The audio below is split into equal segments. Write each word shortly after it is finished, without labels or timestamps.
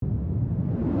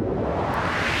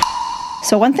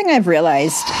So one thing I've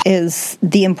realized is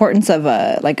the importance of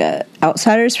a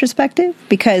outsider's perspective,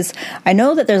 because I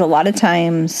know that there's a lot of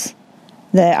times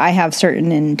that I have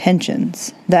certain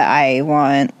intentions that I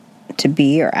want to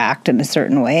be or act in a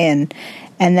certain way, and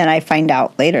then I find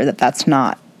out later that that's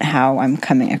not how I'm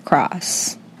coming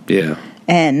across. Yeah.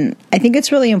 And I think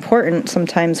it's really important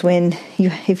sometimes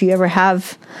if you ever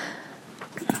have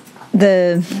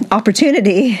the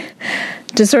opportunity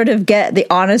to sort of get the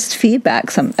honest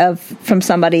feedback from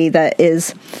somebody that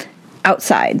is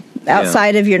outside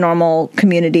of your normal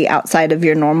community, outside of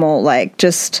your normal,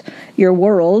 just your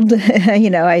world.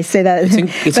 I say that.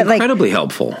 It's incredibly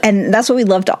helpful. And that's what we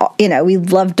loved, we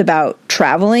loved about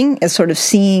traveling, is sort of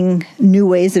seeing new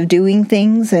ways of doing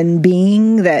things and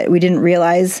being that we didn't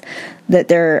realize that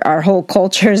there are whole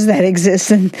cultures that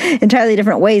exist in entirely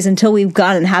different ways until we've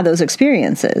gone and had those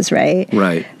experiences, right?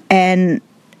 Right. And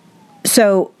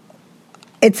so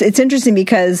it's interesting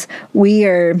because we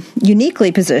are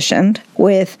uniquely positioned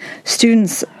with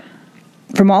students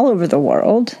from all over the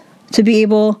world to be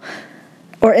able,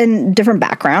 or in different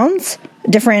backgrounds,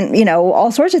 different,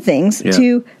 all sorts of things,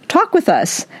 to talk with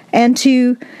us and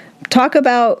to talk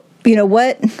about,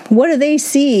 what do they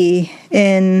see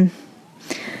in,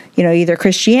 either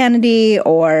Christianity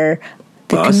or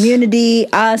the community,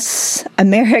 us,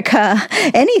 America,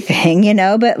 anything,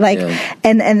 but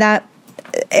and that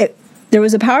there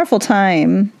was a powerful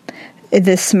time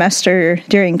this semester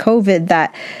during COVID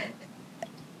that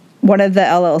one of the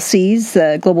LLCs,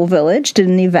 the Global Village, did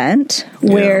an event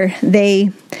where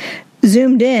they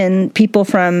zoomed in people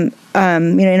from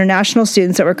international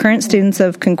students that were current students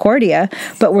of Concordia,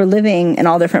 but were living in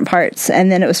all different parts. And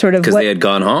then it was sort of because they had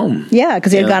gone home. Yeah,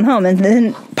 because they had gone home. And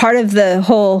then part of the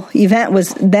whole event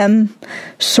was them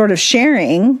sort of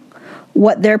sharing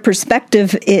what their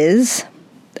perspective is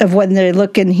of when they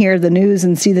look and hear the news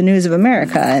and see the news of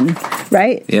America, and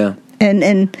right? Yeah.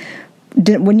 And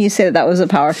when you say that was a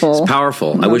powerful... It's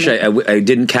powerful. Moment. I wish I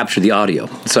didn't capture the audio.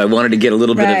 So I wanted to get a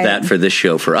little bit of that for this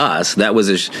show for us. That was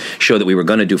a show that we were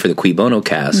going to do for the Qui Bono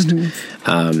cast.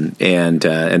 Mm-hmm.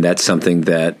 And that's something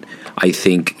that I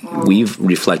think we've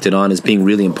reflected on as being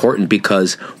really important,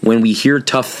 because when we hear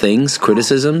tough things,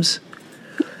 criticisms...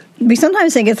 We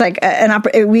sometimes think it's like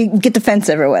we get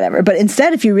defensive or whatever, but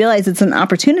instead, if you realize it's an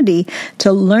opportunity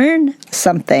to learn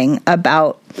something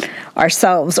about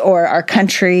ourselves or our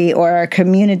country or our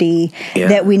community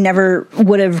that we never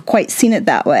would have quite seen it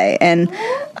that way. And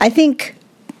I think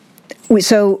we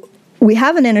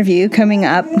have an interview coming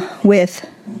up with...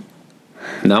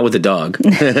 Not with the dog.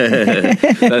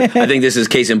 I think this is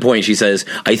case in point. She says,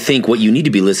 I think what you need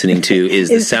to be listening to is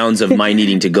the sounds of my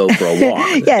needing to go for a walk.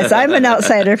 Yes, I'm an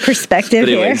outsider perspective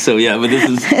anyway, here. But this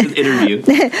is an interview.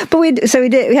 But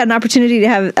we had an opportunity to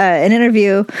have an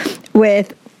interview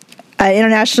with an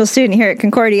international student here at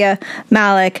Concordia,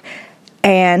 Malik,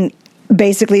 and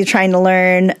basically trying to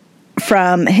learn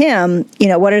from him,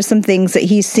 what are some things that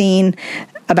he's seen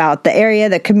about the area,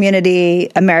 the community,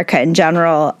 America in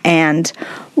general. And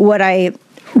what I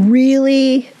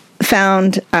really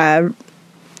found, I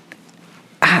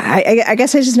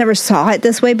guess I just never saw it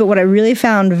this way, but what I really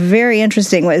found very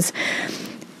interesting was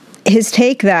his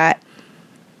take that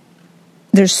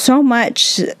there's so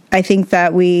much, I think,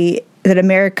 that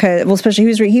America, well,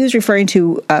 especially he was referring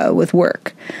to with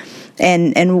work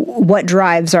and what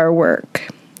drives our work.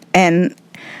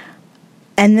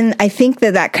 And then I think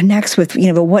that connects with,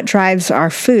 what drives our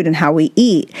food and how we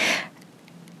eat.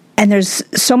 And there's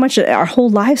so much of our whole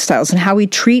lifestyles and how we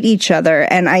treat each other.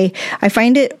 And I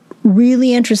find it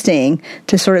really interesting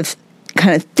to sort of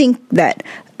kind of think that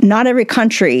not every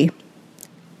country,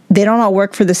 they don't all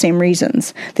work for the same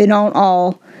reasons. They don't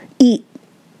all eat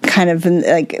kind of in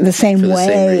the same way.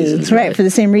 Same reasons, right, for the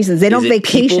same reasons. They don't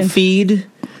vacation. People feed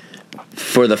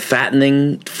for the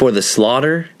fattening, for the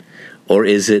slaughter? Or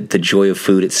is it the joy of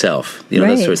food itself?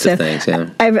 Those sorts of things. Yeah.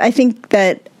 I think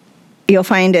that you'll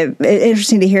find it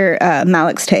interesting to hear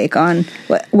Malik's take on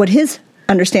what his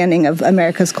understanding of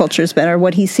America's culture has been, or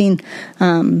what he's seen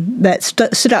that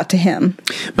stood out to him.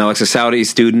 Malik's a Saudi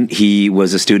student. He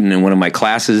was a student in one of my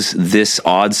classes this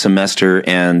odd semester,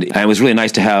 and it was really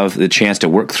nice to have the chance to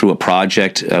work through a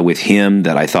project with him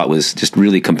that I thought was just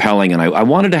really compelling, and I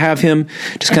wanted to have him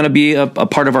just kind of be a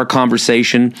part of our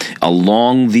conversation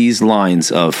along these lines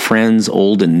of friends,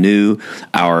 old and new,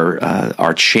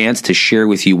 our chance to share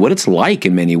with you what it's like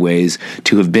in many ways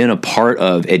to have been a part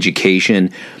of education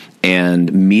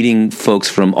and meeting folks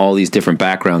from all these different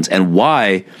backgrounds, and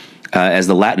why, as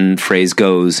the Latin phrase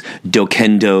goes,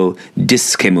 docendo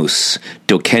discemus.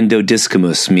 Docendo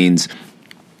discemus means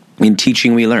in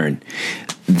teaching we learn.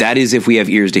 That is if we have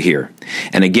ears to hear.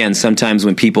 And again, sometimes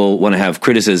when people want to have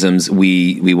criticisms,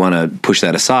 we want to push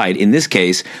that aside. In this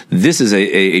case, this is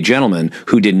a gentleman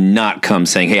who did not come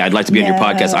saying, hey, I'd like to be on your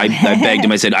podcast. I begged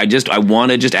him. I said, I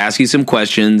want to just ask you some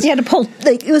questions. He had to pull,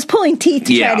 like, it was pulling teeth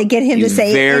to try to get him to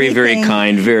say very, anything, very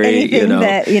kind, very,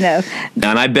 that, And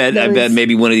I bet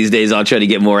maybe one of these days I'll try to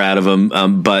get more out of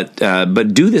him. But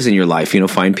do this in your life.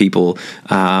 Find people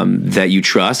that you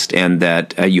trust and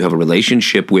that you have a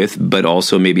relationship with, but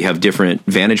also maybe have different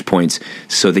vantage points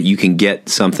so that you can get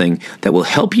something that will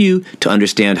help you to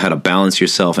understand how to balance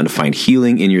yourself and to find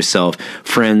healing in yourself.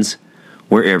 Friends,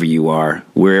 wherever you are,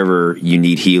 wherever you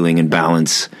need healing and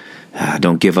balance,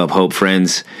 don't give up hope,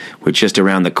 friends. We're just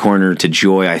around the corner to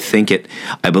joy. I think it.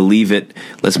 I believe it.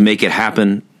 Let's make it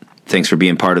happen. Thanks for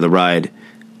being part of the ride.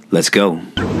 Let's go.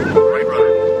 Right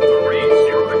rudder.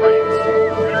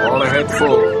 All ahead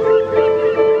full.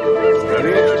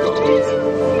 Steady as you go.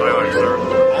 Aye, aye, sir.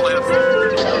 All ahead full.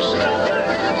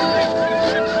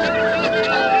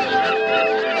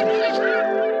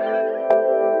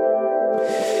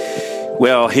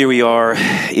 Well, here we are.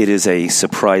 It is a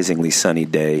surprisingly sunny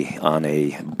day on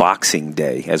a Boxing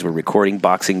Day. As we're recording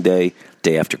Boxing Day,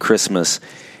 day after Christmas.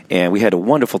 And we had a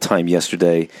wonderful time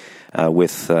yesterday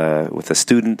with a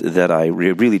student that I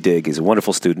really dig. He's a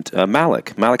wonderful student,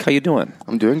 Malik. Malik, how you doing?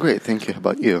 I'm doing great, thank you. How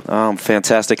about you?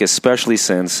 Fantastic, especially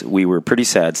since we were pretty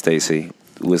sad, Stacy.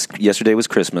 Yesterday was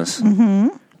Christmas. Mm-hmm.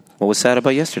 What was sad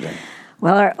about yesterday?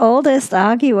 Well, our oldest,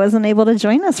 Augie, wasn't able to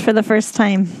join us for the first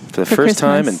time. For the first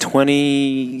time in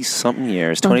 20-something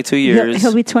years, 22 years.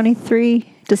 He'll be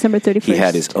 23, December 31st. He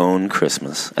had his own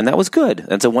Christmas, and that was good.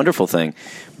 That's a wonderful thing.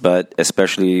 But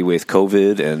especially with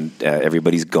COVID and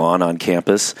everybody's gone on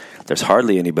campus, there's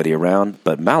hardly anybody around.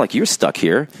 But Malik, you're stuck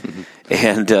here,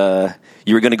 and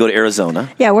you were going to go to Arizona.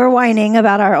 Yeah, we're whining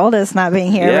about our oldest not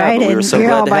being here, right? But we were so you're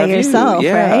glad all to by have yourself, you.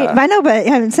 Yeah. right? I know, but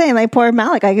I'm saying, like, poor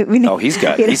Malik.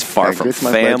 He's far from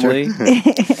family.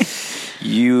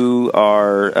 You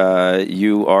are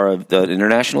an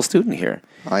international student here.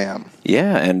 I am.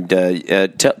 Yeah, and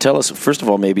tell us first of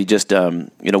all, maybe just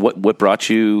what brought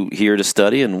you here to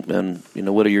study, and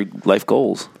what are your life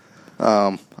goals?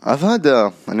 I've had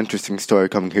an interesting story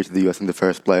coming here to the U.S. in the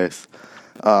first place.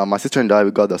 My sister and I, we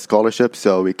got a scholarship,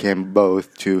 so we came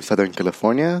both to Southern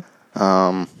California.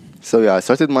 I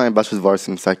started my bachelor's of arts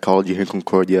in psychology here in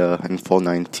Concordia in fall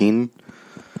 19.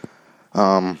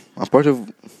 A part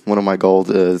of one of my goals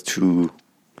is to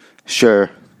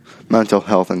share mental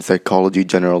health and psychology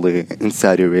generally in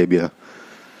Saudi Arabia.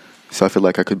 So I feel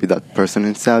like I could be that person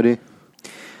in Saudi.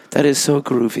 That is so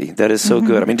groovy. That is so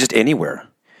good. I mean, just anywhere.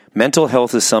 Mental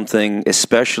health is something,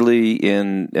 especially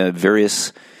in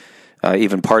various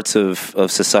even parts of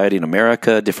society in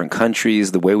America, different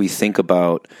countries, the way we think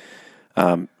about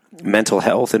mental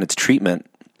health and its treatment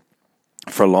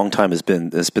for a long time has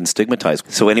been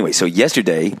stigmatized. So anyway,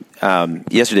 yesterday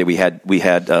we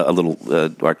had a little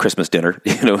our Christmas dinner.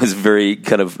 It was very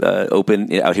kind of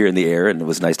open out here in the air, and it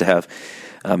was nice to have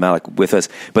Malik with us.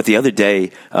 But the other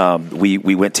day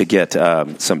we went to get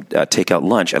some takeout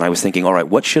lunch, and I was thinking, all right,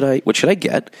 what should I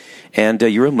get? And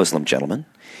you're a Muslim gentleman.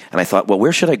 And I thought, well,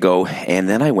 where should I go? And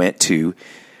then I went to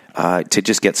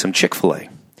just get some Chick-fil-A.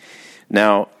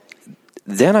 Now,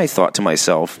 then I thought to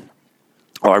myself,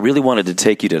 I really wanted to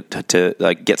take you to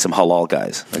like get some halal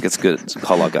guys. Like, it's good,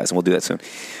 halal guys, and we'll do that soon.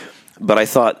 But I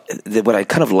thought that when I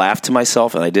kind of laughed to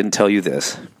myself, and I didn't tell you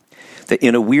this, that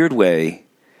in a weird way,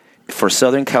 for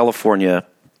Southern California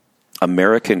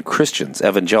American Christians,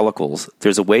 evangelicals,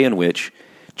 there's a way in which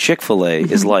Chick-fil-A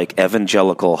is like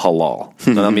evangelical halal.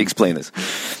 Now, let me explain this.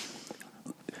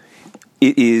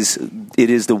 It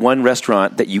is the one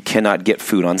restaurant that you cannot get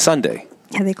food on Sunday.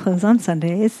 Yeah, they close on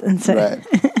Sundays, and so Right.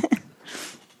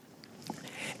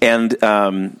 and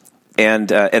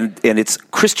it's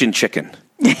Christian chicken.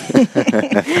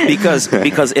 because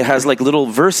it has like little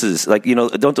verses, like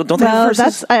don't they have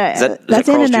verses? That's Carl's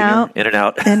In and Jr.? Out. In and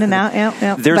Out. In and Out.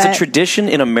 Yeah. There's a tradition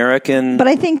in American, but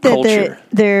I think that culture.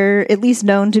 they're at least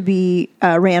known to be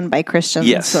ran by Christians,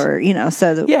 Yes. or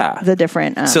the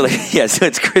different so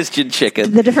it's Christian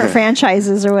chicken, the different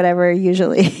franchises or whatever.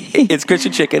 Usually, it's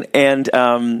Christian chicken,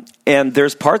 and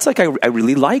there's parts like I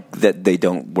really like that they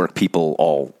don't work people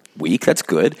all week. That's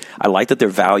good. I like that their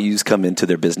values come into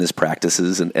their business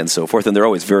practices and so forth, and they're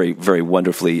always very, very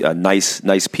wonderfully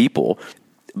nice people.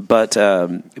 But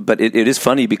it is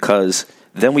funny because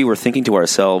then we were thinking to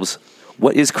ourselves,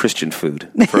 what is Christian food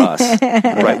for us?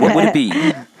 Right? What would it be?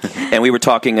 And we were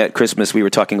talking at Christmas. We were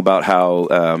talking about how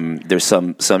there's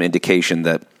some indication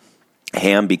that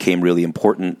ham became really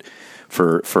important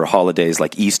for holidays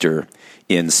like Easter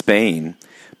in Spain.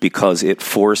 because it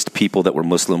forced people that were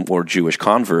Muslim or Jewish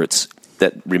converts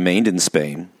that remained in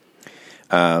Spain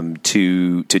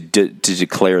to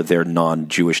declare their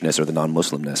non-Jewishness or the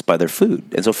non-Muslimness by their food.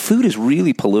 And so food is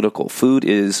really political. Food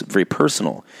is very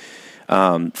personal.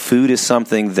 Food is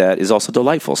something that is also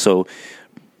delightful. So,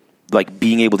 like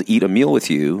being able to eat a meal with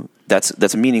you,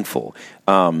 that's meaningful.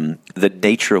 The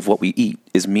nature of what we eat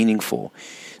is meaningful.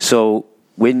 So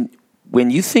when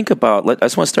you think about, I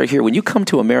just want to start here. When you come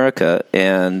to America,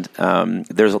 and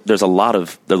there's a lot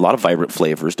of vibrant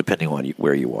flavors depending on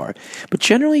where you are, but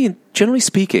generally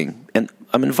speaking, and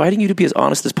I'm inviting you to be as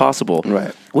honest as possible.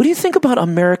 Right. What do you think about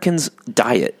Americans'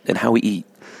 diet and how we eat?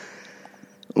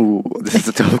 Ooh, this is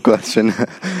a tough question.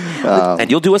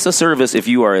 And you'll do us a service if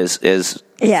you are as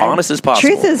honest as possible.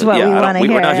 Truth is what we want to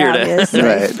hear. We're not here to.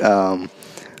 Right.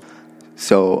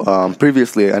 So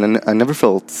previously, I never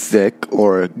felt sick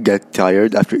or get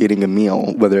tired after eating a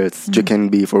meal, whether it's chicken,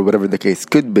 beef, or whatever the case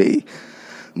could be.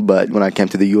 But when I came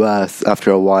to the U.S.,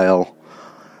 after a while,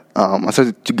 I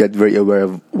started to get very aware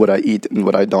of what I eat and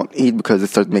what I don't eat, because it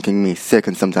started making me sick,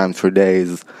 and sometimes for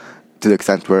days, to the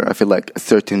extent where I feel like a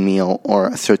certain meal or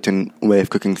a certain way of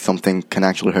cooking something can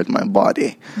actually hurt my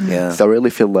body. Yeah. So I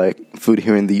really feel like food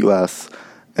here in the U.S.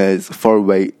 is far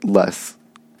way less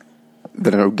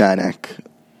than organic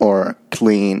or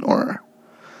clean, or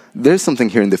there's something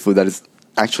here in the food that is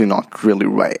actually not really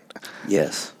right.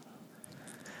 Yes.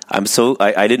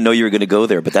 I didn't know you were going to go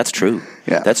there, but that's true.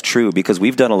 Yeah. That's true, because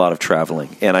we've done a lot of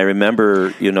traveling. And I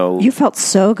remember, You felt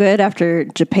so good after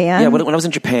Japan. Yeah, when I was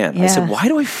in Japan, I Yeah. said, why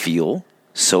do I feel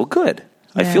so good?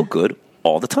 I Yeah. feel good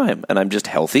all the time, and I'm just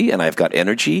healthy, and I've got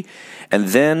energy. And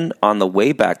then on the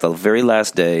way back, the very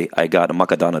last day, I got a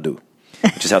makadanadu,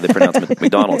 which is how they pronounce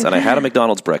McDonald's. And I had a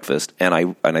McDonald's breakfast, and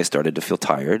I started to feel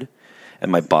tired, and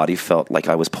my body felt like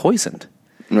I was poisoned.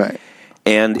 Right.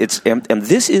 And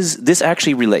this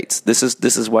actually relates. This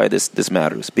is why this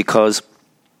matters, because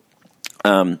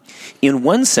in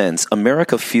one sense,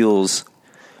 America feels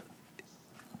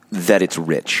that it's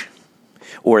rich,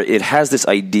 or it has this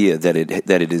idea that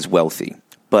it is wealthy.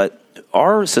 But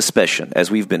our suspicion,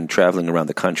 as we've been traveling around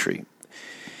the country,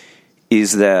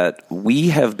 is that we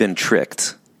have been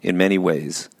tricked in many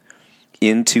ways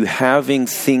into having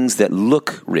things that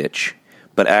look rich,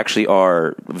 but actually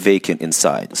are vacant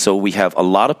inside. So we have a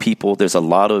lot of people, there's a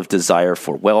lot of desire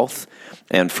for wealth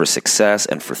and for success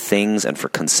and for things and for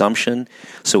consumption.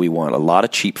 So we want a lot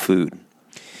of cheap food.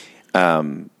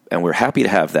 And we're happy to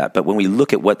have that. But when we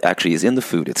look at what actually is in the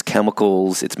food, it's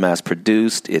chemicals, it's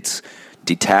mass-produced, it's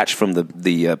detached from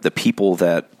the people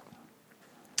that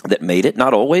made it.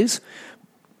 Not always,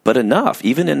 but enough.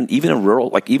 Even in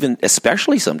rural,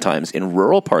 especially sometimes in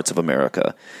rural parts of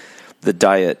America, the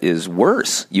diet is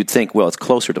worse. You'd think, well, it's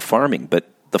closer to farming, but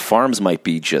the farms might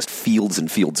be just fields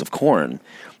and fields of corn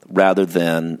rather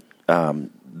than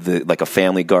like a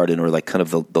family garden or like kind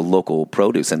of the local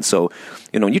produce. And so,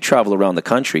 when you travel around the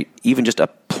country, even just a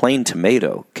plain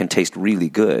tomato can taste really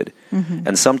good. Mm-hmm.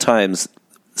 And sometimes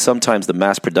the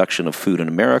mass production of food in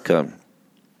America,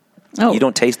 you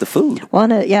don't taste the food.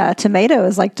 Well, a tomato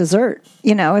is like dessert.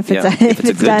 If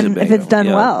it's done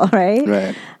well, right?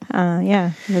 Right.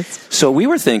 So we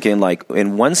were thinking, like,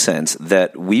 in one sense,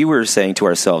 that we were saying to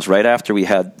ourselves right after we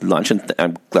had lunch, and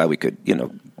I'm glad we could,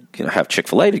 have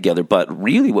Chick-fil-A together. But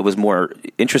really, what was more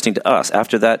interesting to us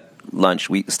after that lunch,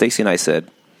 Stacy and I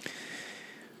said,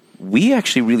 we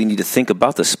actually really need to think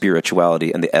about the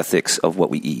spirituality and the ethics of what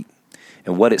we eat,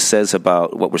 and what it says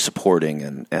about what we're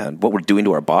supporting and what we're doing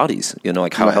to our bodies.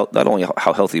 Like how right. Not only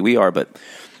how healthy we are, but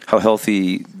how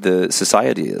healthy the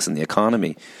society is and the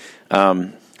economy.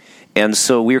 And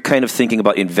so we're kind of thinking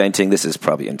about inventing. This is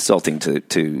probably insulting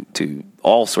to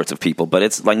all sorts of people, but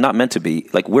it's like not meant to be.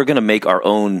 Like, we're going to make our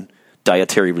own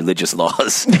dietary religious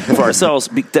laws for ourselves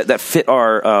that fit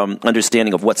our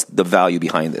understanding of what's the value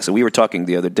behind this. And we were talking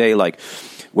the other day, like,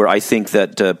 where I think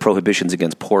that prohibitions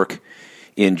against pork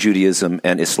in Judaism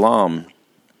and Islam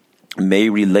may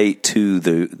relate to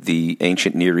the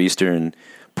ancient Near Eastern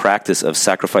practice of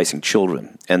sacrificing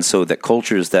children, and so that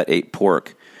cultures that ate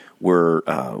pork were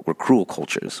cruel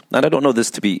cultures. And I don't know this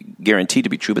to be guaranteed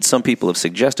to be true, but some people have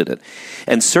suggested it.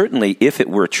 And certainly, if it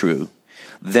were true,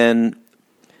 then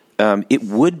it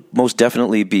would most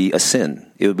definitely be a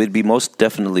sin. It would be most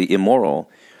definitely immoral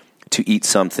to eat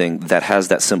something that has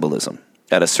that symbolism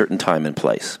at a certain time and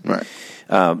place. Right.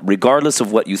 Regardless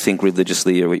of what you think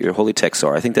religiously or what your holy texts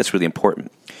are, I think that's really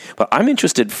important. But I'm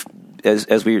interested,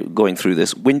 as we're going through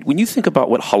this, when you think about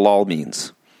what halal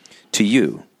means to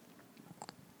you,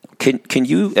 can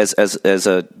you, as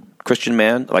a Christian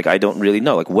man, like, I don't really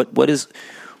know, like, what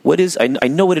what is? I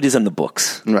know what it is in the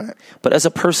books, Right. but as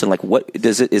a person, like, what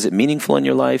is it meaningful in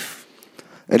your life?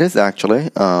 It is actually.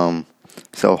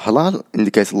 So halal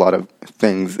indicates a lot of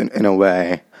things in a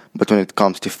way, but when it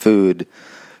comes to food,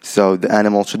 so the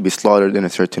animal should be slaughtered in a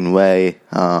certain way.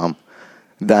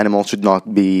 The animal should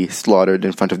not be slaughtered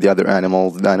in front of the other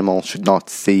animals. The animal should not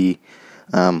see,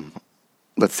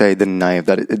 let's say, the knife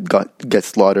that it gets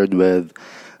slaughtered with.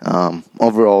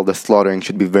 Overall, the slaughtering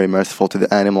should be very merciful to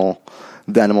the animal.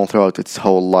 The animal throughout its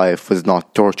whole life was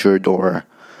not tortured or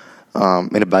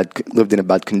lived in a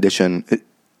bad condition.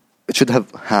 It should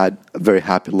have had a very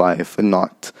happy life and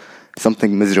not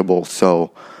something miserable.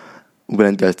 So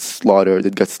when it gets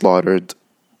slaughtered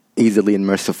easily and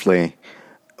mercifully.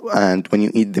 And when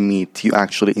you eat the meat, you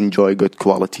actually enjoy good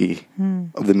quality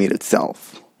of the meat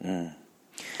itself.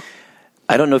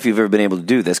 I don't know if you've ever been able to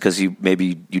do this because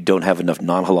maybe you don't have enough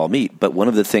non-halal meat. But one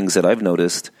of the things that I've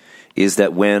noticed is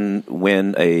that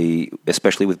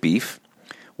especially with beef,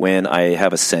 when I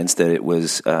have a sense that it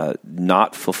was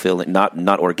not fulfilling,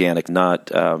 not organic,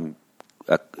 not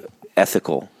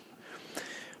ethical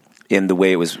in the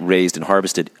way it was raised and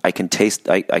harvested, I can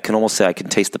almost say I can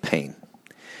taste the pain.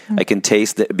 I can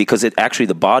taste that because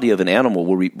the body of an animal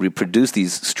will reproduce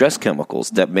these stress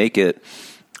chemicals that make it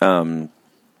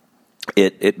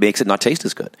makes it not taste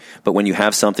as good. But when you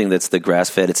have something that's the grass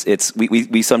fed,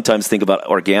 we sometimes think about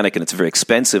organic and it's very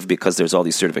expensive because there's all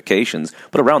these certifications.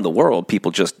 But around the world,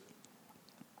 people just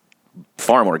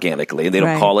farm organically and they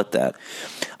don't call it that.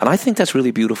 And I think that's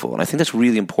really beautiful, and I think that's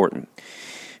really important.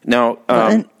 Now,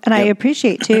 and I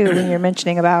appreciate too when you're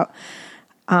mentioning about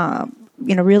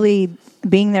really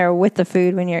being there with the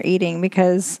food when you're eating,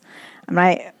 because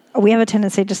we have a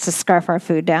tendency just to scarf our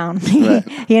food down,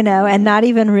 and not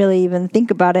even think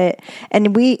about it.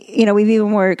 And we've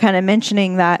even were kind of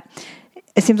mentioning that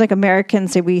it seems like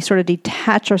Americans, we sort of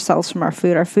detach ourselves from our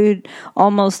food. Our food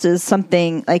almost is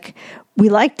something like we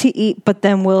like to eat, but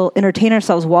then we'll entertain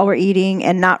ourselves while we're eating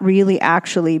and not really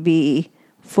actually be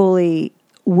fully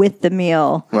with the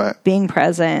meal, being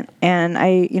present. And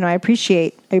I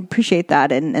appreciate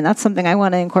that. And that's something I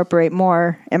want to incorporate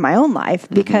more in my own life,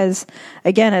 because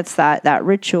again, it's that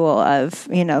ritual of,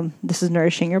 this is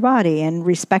nourishing your body and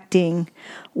respecting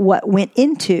what went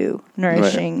into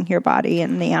nourishing your body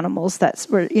and the animals that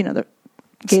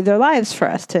gave their lives for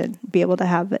us to be able to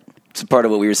have it. So part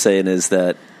of what we were saying is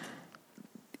that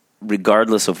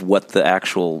regardless of what the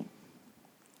actual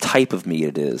type of meat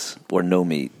it is, or no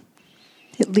meat,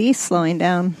 at least slowing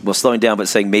down. Well, slowing down, but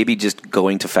saying maybe just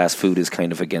going to fast food is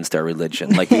kind of against our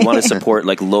religion. Like, we want to support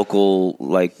local,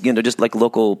 just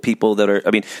local people that are,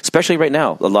 especially right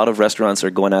now, a lot of restaurants are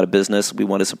going out of business. We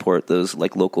want to support those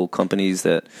local companies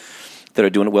that are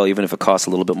doing it well, even if it costs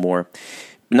a little bit more.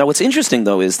 Now, what's interesting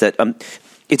though is that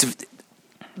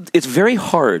it's very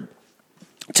hard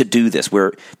to do this,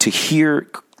 where to hear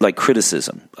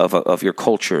criticism of your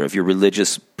culture, of your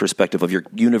religious perspective, of your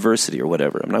university or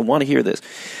whatever. I want to hear this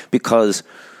because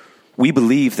we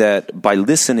believe that by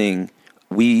listening,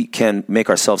 we can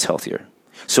make ourselves healthier.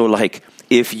 So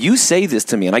if you say this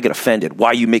to me and I get offended, why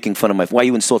are you making fun of why are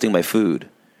you insulting my food?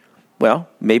 Well,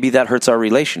 maybe that hurts our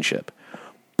relationship.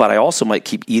 But I also might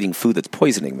keep eating food that's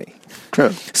poisoning me.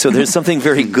 True. So there's something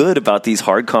very good about these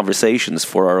hard conversations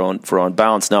for our own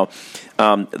balance. Now,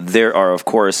 there are, of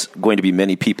course, going to be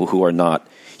many people who are not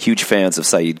huge fans of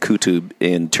Sayyid Qutb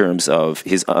in terms of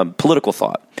his political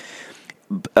thought.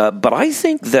 But I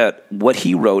think that what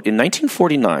he wrote in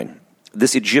 1949,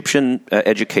 this Egyptian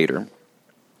educator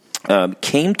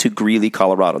came to Greeley,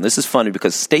 Colorado. And this is funny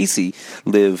because Stacy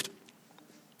lived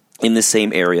in the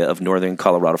same area of northern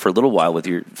Colorado for a little while with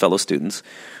your fellow students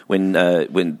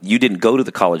when you didn't go to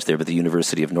the college there, but the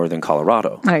University of Northern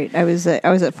Colorado. Right. I was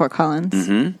at Fort Collins.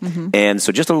 Mm-hmm. Mm-hmm. And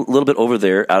so just a little bit over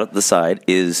there out at the side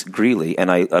is Greeley.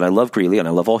 And I love Greeley, and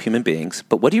I love all human beings.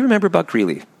 But what do you remember about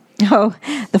Greeley? Oh,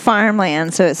 the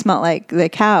farmland. So it smelled like the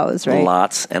cows, right?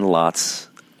 Lots and lots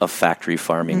of factory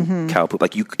farming, cow poop.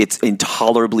 It's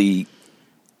intolerably...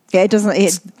 Yeah, it does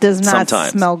not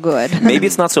sometimes smell good. Maybe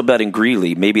it's not so bad in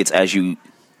Greeley. Maybe it's as you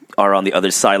are on the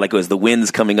other side, like it was the winds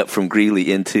coming up from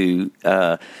Greeley into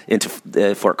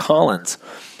Fort Collins.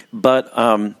 But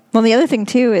well, the other thing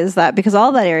too is that because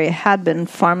all that area had been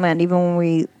farmland, even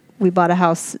when we bought a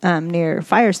house near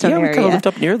Firestone area, we kind of lived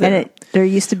up near there. And there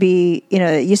used to be,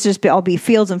 it used to just all be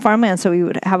fields and farmland, so we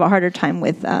would have a harder time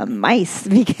with mice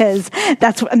because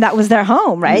that was their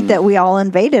home, right? That we all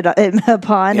invaded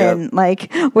upon, and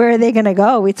where are they going to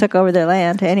go? We took over their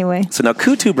land anyway. So now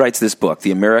Qutb writes this book,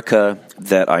 The America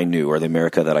that I knew, or the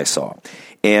America that I saw.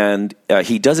 And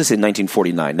he does this in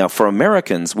 1949. Now, for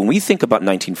Americans, when we think about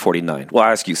 1949, well,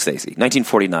 I'll ask you, Stacey,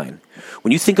 1949,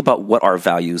 when you think about what our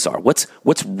values are,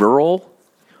 what's rural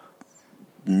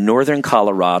northern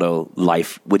Colorado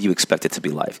life, what do you expect it to be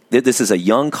like? This is a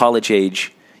young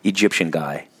college-age Egyptian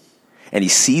guy, and he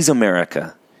sees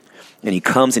America, and he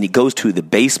comes and he goes to the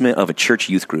basement of a church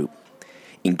youth group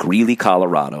in Greeley,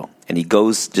 Colorado, and he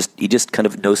just kind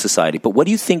of knows society. But what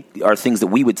do you think are things that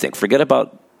we would think? Forget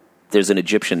about there's an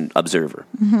Egyptian observer.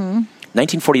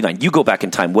 1949, you go back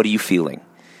in time, what are you feeling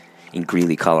in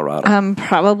Greeley, Colorado?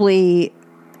 Probably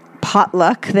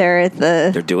potluck there at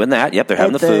the... They're doing that, yep, they're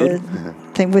having the food.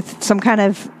 Thing with some kind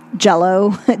of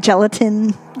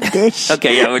gelatin dish.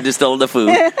 Okay, yeah, we're just still in the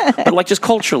food. But like just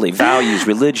culturally, values,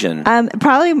 religion.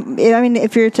 Probably, I mean,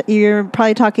 if you're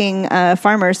probably talking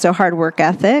farmers, so hard work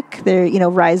ethic. They're,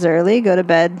 rise early, go to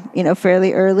bed,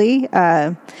 fairly early.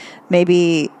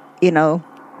 Maybe,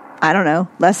 I don't know,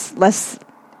 less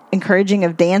encouraging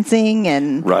of dancing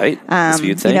and right. That's what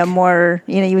you'd think. More.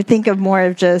 You would think of more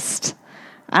of just,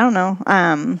 I don't know.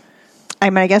 I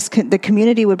mean, I guess the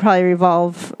community would probably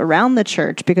revolve around the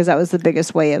church because that was the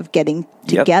biggest way of getting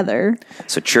together. Yep.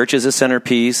 So church is a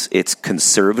centerpiece. It's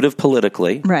conservative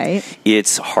politically. Right.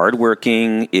 It's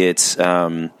hardworking. It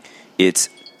sees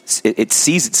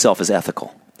itself as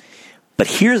ethical. But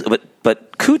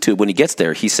Qutb, when he gets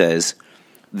there, he says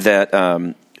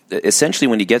that essentially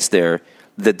when he gets there,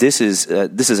 that this is a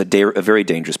very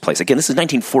dangerous place. Again, this is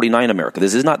 1949 America.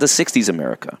 This is not the 60s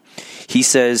America. He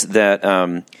says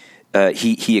that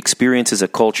he experiences a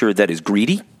culture that is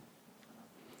greedy,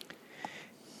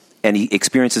 and he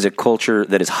experiences a culture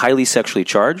that is highly sexually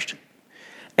charged,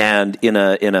 and in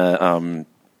a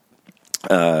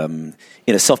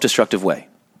self-destructive way.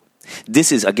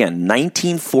 This is, again,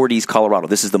 1940s Colorado.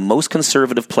 This is the most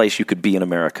conservative place you could be in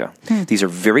America. These are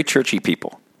very churchy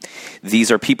people. These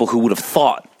are people who would have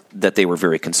thought that they were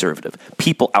very conservative.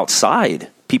 People outside,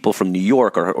 people from New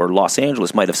York or Los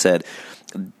Angeles might have said,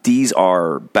 these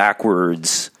are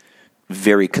backwards,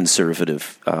 very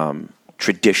conservative,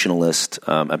 traditionalist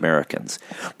Americans.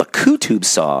 But Qutb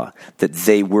saw that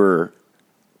they were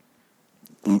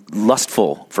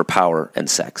lustful for power and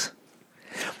sex.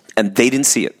 And they didn't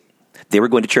see it. They were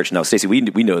going to church. Now, Stacey, we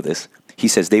know this. He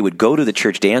says they would go to the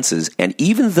church dances, and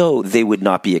even though they would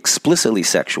not be explicitly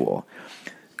sexual,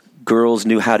 girls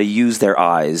knew how to use their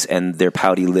eyes and their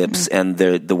pouty lips and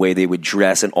the way they would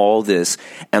dress and all this,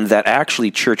 and that actually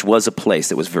church was a place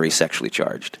that was very sexually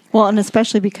charged. Well, and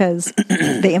especially because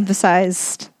they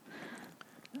emphasized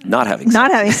not having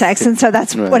sex, and so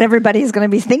that's what everybody's going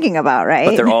to be thinking about, right?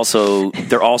 But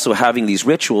they're also having these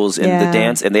rituals in the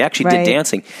dance, and they actually did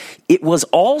dancing. It was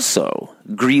also,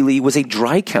 Greeley was a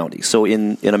dry county, so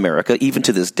in America, even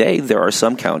to this day, there are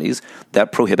some counties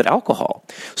that prohibit alcohol.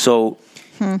 So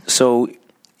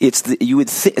it's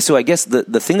so I guess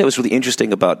the thing that was really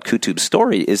interesting about Qutb's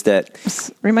story is that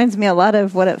this reminds me a lot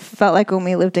of what it felt like when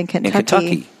we lived in Kentucky. In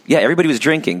Kentucky, yeah, everybody was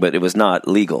drinking, but it was not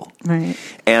legal, right?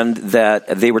 And that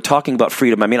they were talking about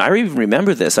freedom. I mean, I even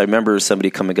remember this. I remember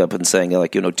somebody coming up and saying,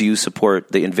 like, do you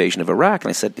support the invasion of Iraq? And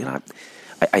I said,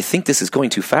 I think this is going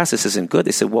too fast. This isn't good.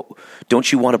 They said, well,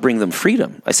 don't you want to bring them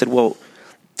freedom? I said, well,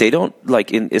 they don't,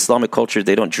 like in Islamic culture,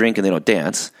 they don't drink and they don't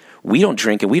dance. We don't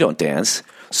drink and we don't dance.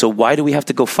 So why do we have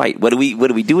to go fight? What are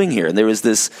we doing here? And there was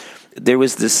this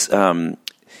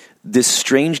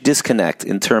strange disconnect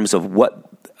in terms of what,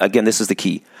 again, this is the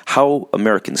key, how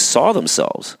Americans saw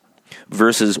themselves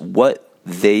versus what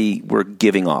they were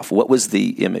giving off. What was the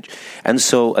image? And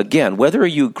so, again, whether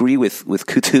you agree with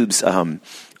Qutb's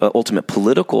ultimate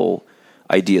political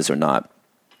ideas or not,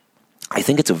 I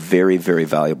think it's a very, very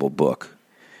valuable book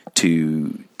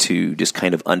to just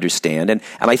kind of understand. And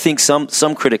I think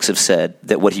some critics have said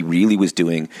that what he really was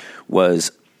doing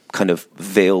was kind of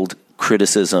veiled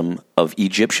criticism of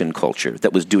Egyptian culture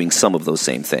that was doing some of those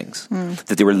same things,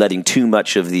 that they were letting too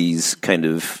much of these kind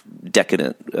of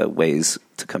decadent ways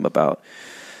to come about.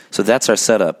 So that's our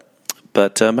setup.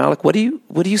 But Malik, what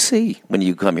do you see when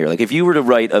you come here? Like if you were to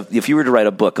write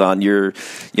a book on your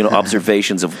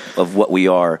observations of what we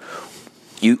are,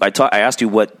 I asked you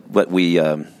what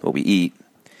we eat,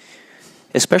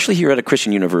 especially here at a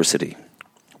Christian university.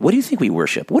 What do you think we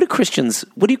worship? What do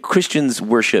Christians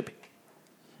worship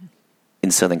in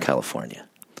Southern California?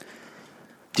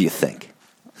 Do you think?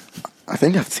 I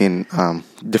think I've seen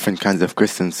different kinds of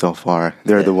Christians so far.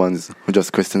 They're the ones who are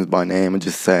just Christians by name and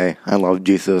just say, I love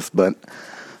Jesus. But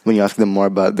when you ask them more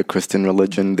about the Christian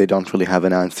religion, they don't really have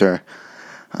an answer.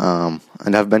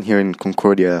 And I've been here in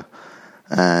Concordia,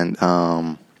 and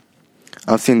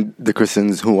I've seen the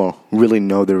Christians who really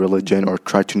know their religion or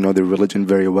try to know their religion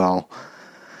very well.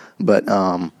 But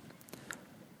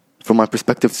from my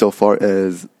perspective so far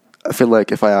is, I feel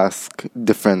like if I ask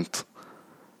different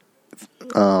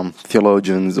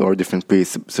theologians or different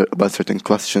priests about certain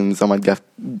questions, I might get,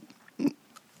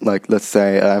 like, let's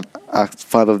say I've asked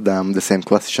 5 of them the same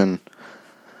question,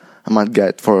 I might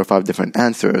get 4 or 5 different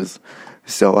answers.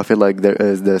 So I feel like there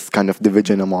is this kind of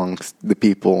division amongst the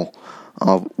people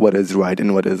of what is right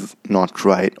and what is not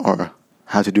right, or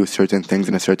how to do certain things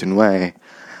in a certain way.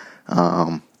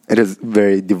 It is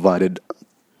very divided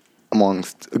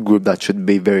amongst a group that should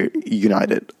be very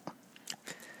united.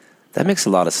 That makes a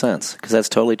lot of sense, because that's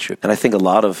totally true. And I think a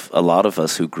lot of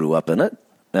us who grew up in it,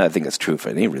 and I think that's true for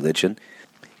any religion,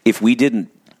 if we didn't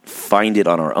find it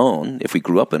on our own, if we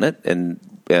grew up in it and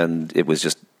it was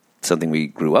just something we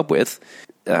grew up with,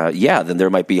 then there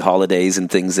might be holidays and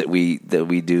things that we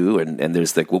do, and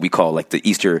there's like what we call like the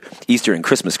Easter and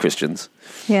Christmas Christians.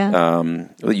 Yeah.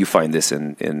 You find this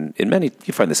in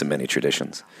many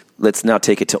traditions. Let's now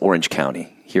take it to Orange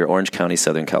County. Here, Orange County,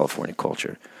 Southern California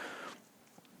culture.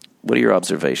 What are your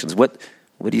observations? What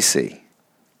do you see?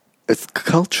 It's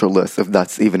cultureless, if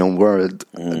that's even a word.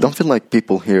 I don't feel like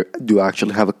people here do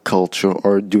actually have a culture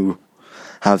or do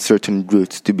have certain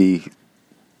roots to be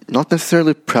not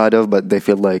necessarily proud of, but they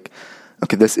feel like,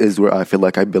 okay, this is where I feel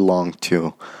like I belong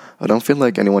to. I don't feel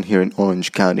like anyone here in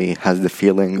Orange County has the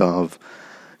feeling of,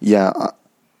 I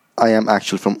am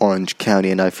actually from Orange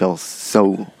County and I feel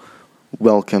so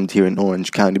welcomed here in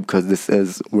Orange County because this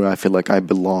is where I feel like I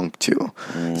belong to.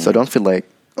 So I don't feel like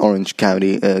Orange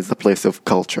County is a place of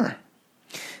culture.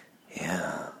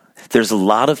 Yeah. There's a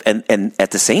lot of, and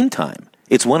at the same time,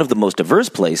 it's one of the most diverse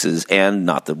places and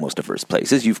not the most diverse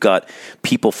places. You've got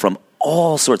people from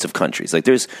all sorts of countries. Like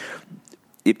there's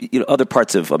other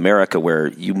parts of America where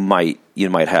you might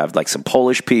have like some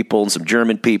Polish people and some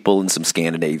German people and some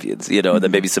Scandinavians, and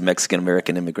then maybe some Mexican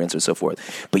American immigrants or so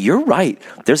forth. But you're right.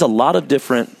 There's a lot of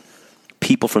different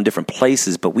people from different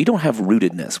places, but we don't have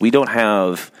rootedness. We don't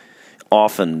have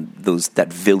often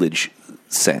that village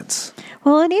sense.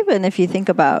 Well, and even if you think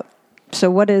about, so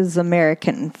what is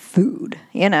American food?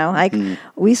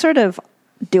 We sort of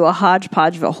do a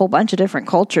hodgepodge of a whole bunch of different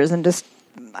cultures and just,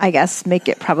 I guess, make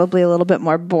it probably a little bit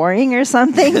more boring or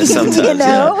something, Sometimes,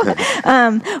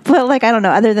 but like, I don't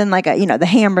know, other than like the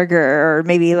hamburger or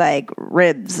maybe like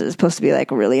ribs is supposed to be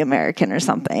like really American or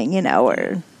something,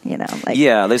 like,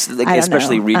 there's like,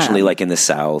 especially regionally, like in the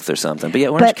South or something. But yeah,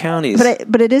 Orange County is...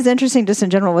 But it is interesting just in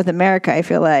general with America. I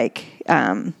feel like,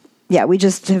 we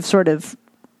just have sort of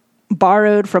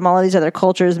borrowed from all of these other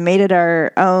cultures, made it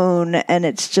our own, and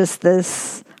it's just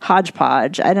this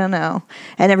hodgepodge. I don't know.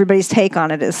 And everybody's take on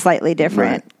it is slightly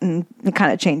different, right. And it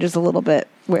kind of changes a little bit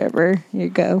wherever you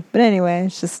go. But anyway,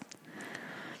 it's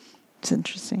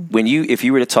interesting. If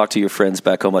you were to talk to your friends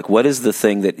back home, like what is the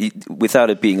thing that, without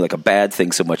it being like a bad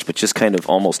thing so much, but just kind of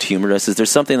almost humorous, is there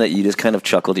something that you just kind of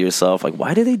chuckle to yourself, like,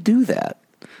 why do they do that?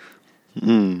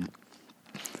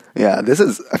 Yeah, this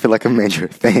is, I feel like, a major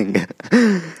thing,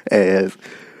 is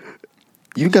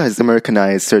you guys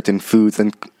Americanize certain foods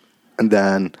and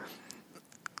then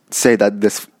say that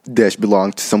this dish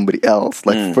belongs to somebody else.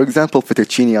 Like, for example,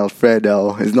 fettuccine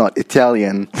Alfredo is not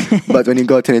Italian, but when you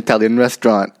go to an Italian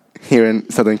restaurant here in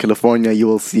Southern California, you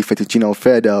will see fettuccine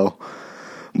Alfredo.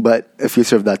 But if you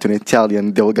serve that to an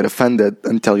Italian, they will get offended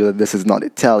and tell you that this is not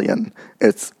Italian.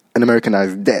 It's an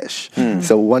Americanized dish.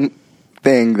 So one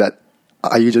thing that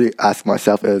I usually ask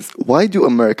myself is, why do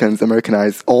Americans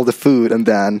Americanize all the food and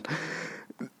then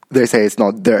they say it's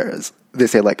not theirs? They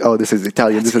say like, oh, this is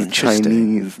Italian, this is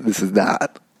Chinese, this is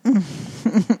that.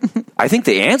 I think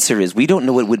the answer is we don't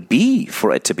know what it would be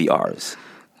for it to be ours.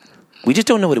 We just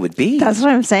don't know what it would be. That's what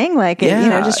I'm saying. Like,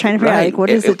 just trying to figure out, like,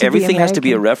 what is it to everything be has to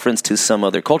be a reference to some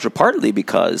other culture, partly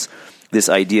because this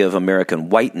idea of American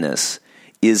whiteness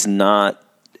is not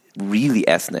really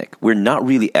ethnic. We're not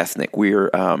really ethnic.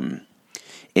 We're an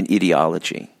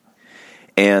ideology.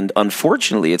 And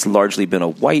unfortunately, it's largely been a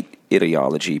white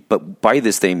ideology, but by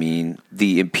this they mean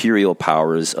the imperial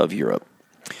powers of Europe.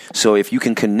 So if you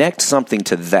can connect something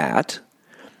to that,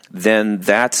 then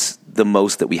that's the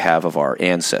most that we have of our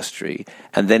ancestry.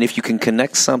 And then if you can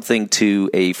connect something to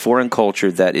a foreign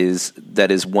culture that is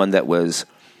one that was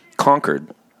conquered,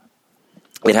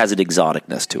 it has an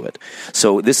exoticness to it.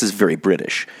 So this is very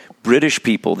British. British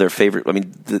people, their favorite,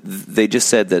 they just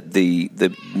said that the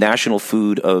national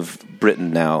food of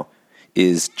Britain now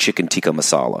is chicken tikka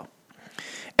masala.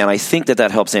 And I think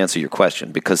that helps answer your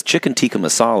question, because chicken tikka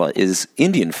masala is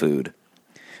Indian food,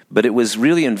 but it was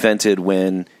really invented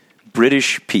when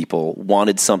British people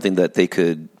wanted something that they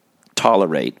could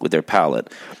tolerate with their palate.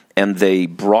 And they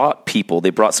brought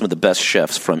some of the best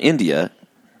chefs from India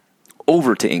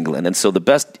over to England. And so the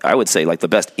best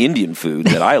Indian food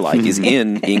that I like is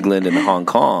in England and Hong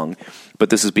Kong. But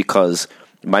this is because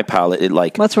my palate,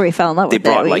 that's where we fell in love with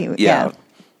it.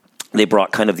 They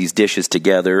brought kind of these dishes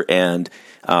together, and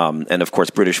of course,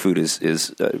 British food is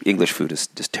English food is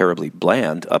just terribly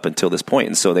bland up until this point,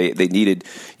 and so they needed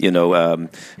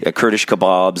Kurdish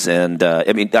kebabs, and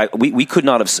we could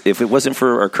not have, if it wasn't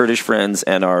for our Kurdish friends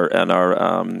and our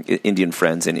Indian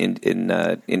friends in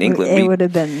England,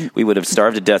 we would have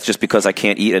starved to death just because I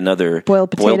can't eat another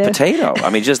boiled potato. I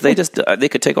mean, they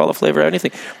could take all the flavor out of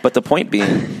anything. But the point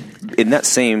being, in that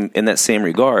same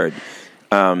regard.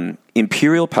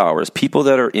 Imperial powers, people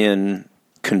that are in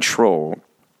control,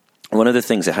 one of the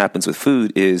things that happens with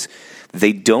food is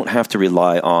they don't have to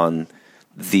rely on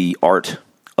the art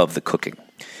of the cooking.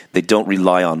 They don't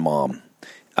rely on mom.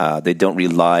 They don't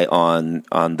rely on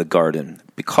the garden,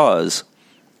 because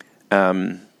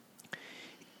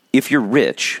if you're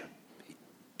rich,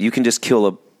 you can just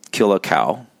kill a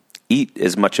cow, eat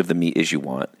as much of the meat as you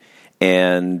want,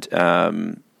 and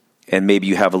maybe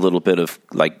you have a little bit of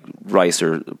like rice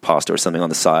or pasta or something on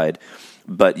the side,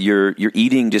 but you're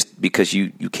eating just because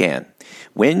you can.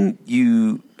 When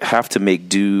you have to make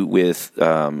do with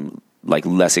like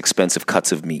less expensive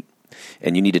cuts of meat,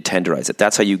 and you need to tenderize it,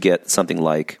 that's how you get something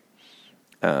like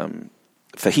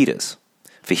fajitas.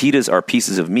 Fajitas are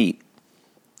pieces of meat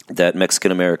that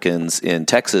Mexican Americans in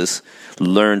Texas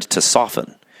learned to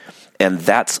soften. And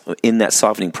that's in that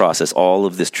softening process, all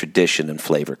of this tradition and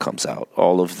flavor comes out.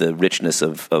 All of the richness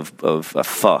of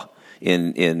pho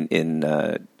in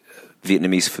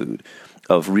Vietnamese food,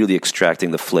 of really extracting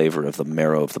the flavor of the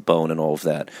marrow of the bone and all of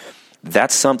that.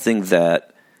 That's something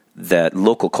that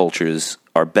local cultures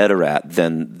are better at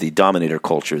than the dominator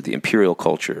culture, the imperial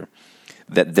culture,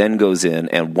 that then goes in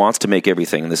and wants to make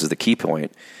everything, and this is the key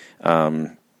point,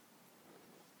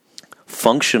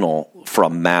 functional for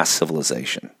a mass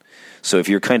civilization. So if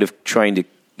you're kind of trying to,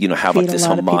 have like this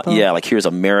like here's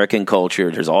American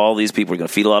culture, there's all these people, we're going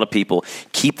to feed a lot of people,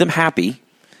 keep them happy,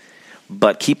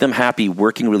 but keep them happy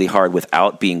working really hard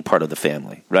without being part of the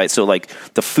family, right? So like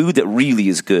the food that really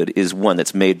is good is one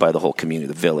that's made by the whole community,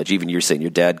 the village. Even you're saying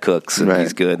your dad cooks and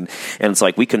he's good. And it's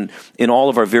like we can, in all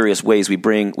of our various ways, we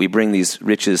bring these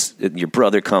riches, your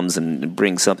brother comes and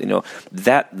brings something,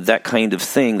 that kind of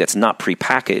thing that's not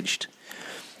prepackaged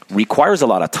requires a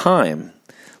lot of time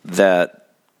that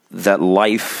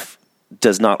life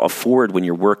does not afford when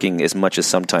you're working as much as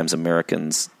sometimes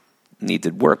Americans need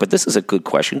to work. But this is a good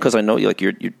question, because I know your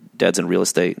dad's in real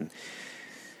estate.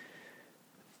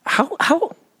 How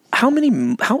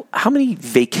many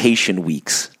vacation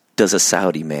weeks does a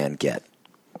Saudi man get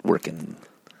working?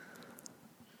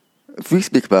 If we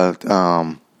speak about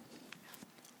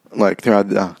like throughout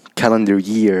the calendar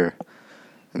year,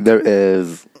 there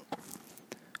is,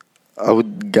 I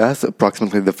would guess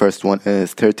approximately the first one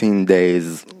is 13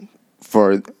 days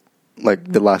for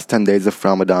like the last 10 days of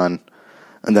Ramadan,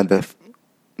 and then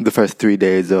the first 3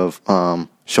 days of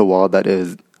Shawwal, that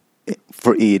is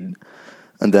for Eid,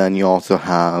 and then you also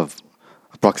have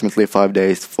approximately 5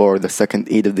 days for the second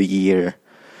Eid of the year.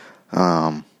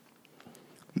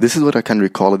 This is what I can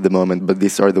recall at the moment, but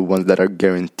these are the ones that are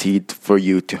guaranteed for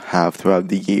you to have throughout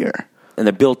the year. And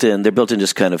they're built in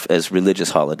just kind of as religious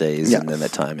holidays, and then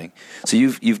that timing. So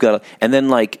you've got, and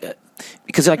then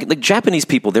because like Japanese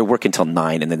people, they're working till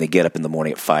 9 and then they get up in the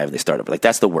morning at 5 and they start up. Like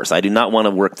that's the worst. I do not want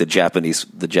to work the Japanese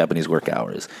work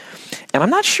hours. And I'm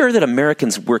not sure that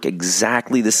Americans work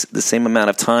exactly the same amount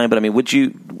of time, but I mean, what do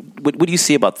you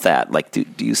see about that? Like, do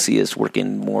you see us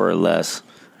working more or less?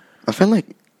 I feel like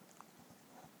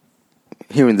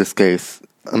here in this case,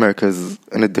 America's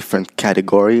in a different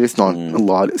category. It's not a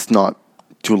lot. It's not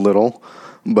too little,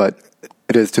 but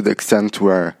it is to the extent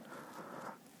where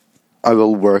I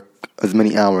will work as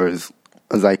many hours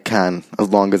as I can, as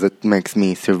long as it makes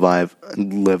me survive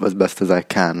and live as best as I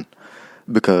can,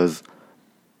 because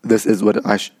this is what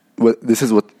this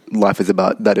is what life is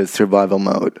about. That is survival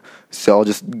mode. So I'll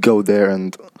just go there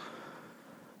and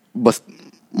bust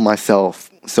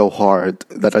myself so hard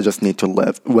that I just need to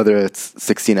live. Whether it's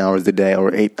 16 hours a day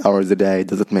or 8 hours a day,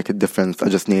 doesn't make a difference. I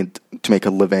just need to make a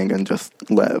living and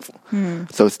just live.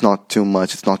 So it's not too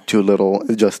much, it's not too little.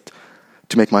 It's just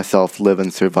to make myself live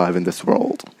and survive in this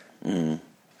world. And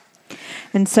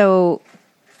so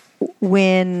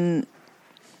and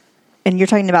you're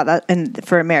talking about that, and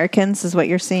for Americans is what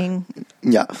you're seeing?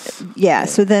 Yes. Yeah.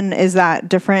 So then is that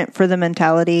different for the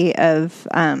mentality of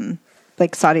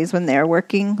like Saudis when they're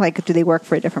working? Like, do they work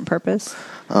for a different purpose?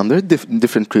 There are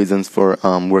different reasons for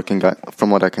working. From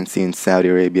what I can see in Saudi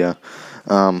Arabia,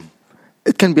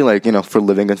 it can be like, for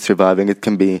living and surviving. It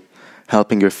can be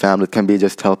helping your family. It can be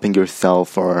just helping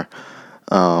yourself, or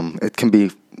it can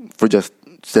be for just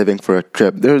saving for a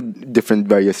trip. There are different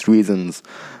various reasons,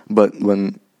 but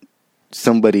when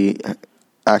somebody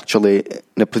actually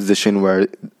in a position where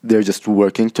they're just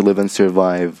working to live and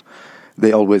survive,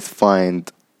 they always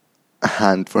find a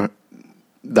hand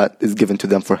that is given to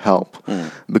them for help,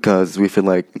 because we feel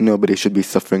like nobody should be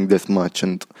suffering this much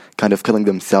and kind of killing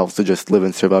themselves to just live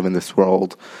and survive in this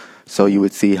world. So you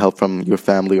would see help from your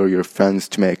family or your friends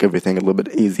to make everything a little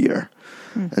bit easier,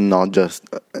 and not just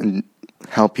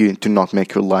help you to not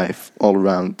make your life all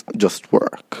around just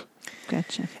work.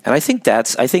 Gotcha. And I think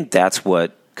that's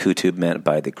what Qutb meant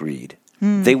by the greed.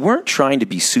 They weren't trying to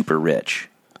be super rich.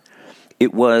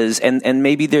 It was, and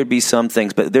maybe there'd be some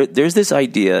things, but there's this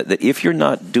idea that if you're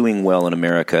not doing well in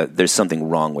America, there's something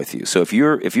wrong with you. So if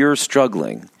you're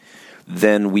struggling,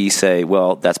 then we say,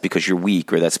 well, that's because you're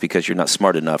weak, or that's because you're not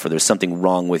smart enough, or there's something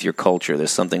wrong with your culture,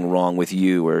 there's something wrong with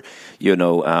you, or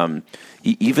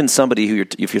even somebody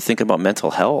if you're thinking about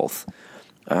mental health,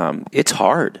 it's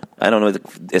hard. I don't know,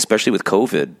 especially with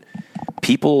COVID,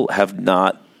 people have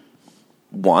not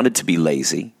wanted to be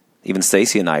lazy. Even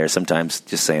Stacey and I are sometimes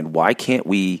just saying, why can't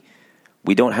we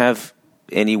don't have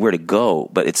anywhere to go,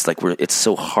 but it's like it's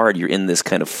so hard. You're in this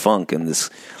kind of funk and this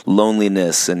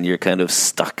loneliness, and you're kind of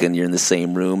stuck, and you're in the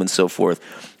same room and so forth.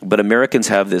 But Americans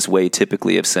have this way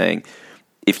typically of saying,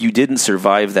 if you didn't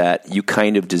survive that, you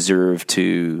kind of deserve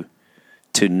to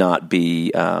not be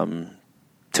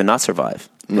to not survive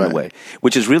in a way,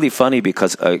 which is really funny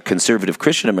because conservative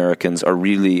Christian Americans are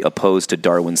really opposed to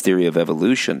Darwin's theory of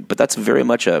evolution. But that's very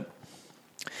much an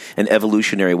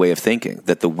evolutionary way of thinking,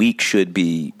 that the weak should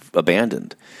be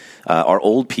abandoned. Our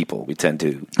old people, we tend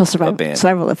to abandon.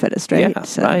 Survival of the fittest, right? Yeah,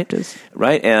 So right.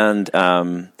 Right, and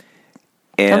I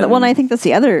think that's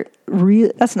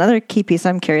that's another key piece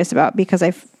I'm curious about, because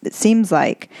it seems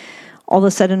like all of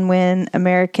a sudden when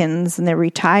Americans and they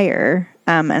retire,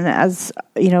 and as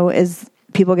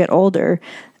people get older,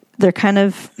 they're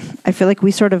I feel like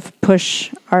we sort of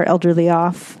push our elderly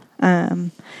off.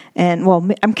 I'm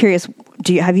curious,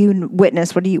 have you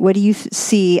witnessed, what do you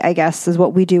see, I guess, is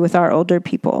what we do with our older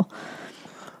people?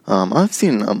 I've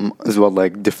seen as well,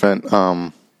 like different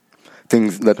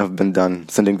things that have been done,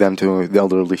 sending them to the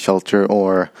elderly shelter,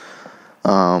 or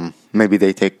maybe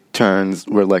they take turns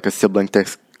where like a sibling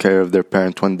takes care of their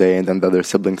parent one day and then the other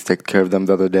siblings take care of them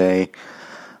the other day.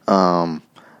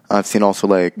 I've seen also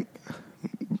like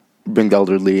bring the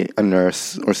elderly a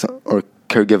nurse or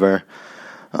caregiver,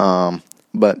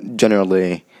 but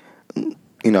generally,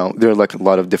 there are like a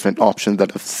lot of different options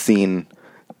that I've seen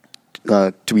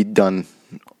to be done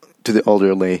to the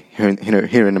elderly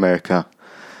here in America.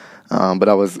 But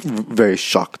I was very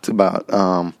shocked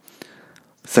about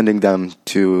sending them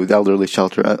to the elderly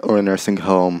shelter or a nursing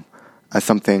home as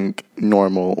something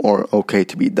normal or okay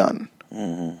to be done.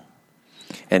 Mm-hmm.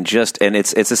 And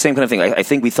it's the same kind of thing. I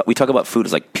think we talk about food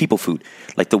as like people food,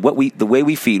 like the way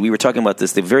we feed. We were talking about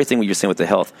this, the very thing we were saying with the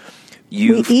health.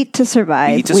 We eat to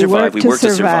survive. We eat to survive. We work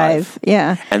to survive.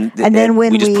 Yeah. And then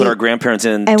when we just put our grandparents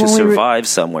in to survive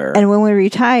somewhere. And when we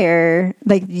retire,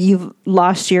 like you've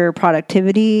lost your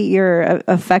productivity, your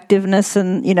effectiveness,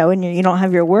 and you don't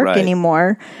have your work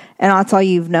anymore. And that's all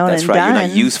you've known and done. That's right. You're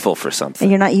not useful for something.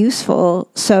 And you're not useful,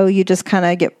 so you just kind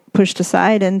of get pushed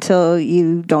aside until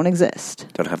you don't exist.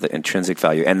 Don't have the intrinsic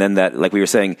value. And then that, like we were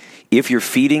saying, if you're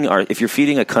feeding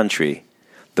a country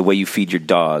the way you feed your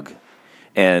dog,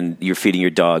 and you're feeding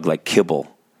your dog like kibble,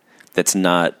 that's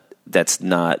not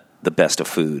the best of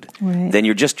food. Right. Then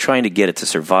you're just trying to get it to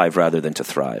survive rather than to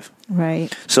thrive.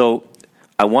 Right. So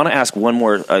I want to ask one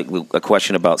more a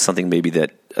question about something, maybe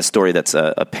a story that's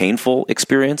a painful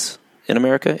experience in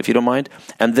America, if you don't mind,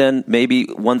 and then maybe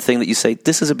one thing that you say,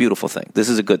 this is a beautiful thing, this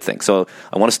is a good thing. So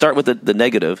I want to start with the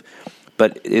negative,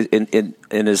 but in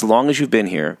as long as you've been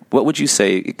here, what would you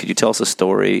say? Could you tell us a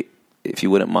story, if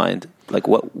you wouldn't mind? Like,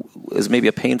 what is maybe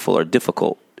a painful or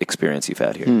difficult experience you've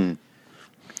had here?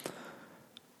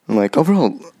 Like,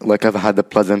 overall, like, I've had the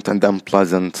pleasant and the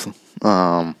unpleasant,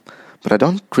 but I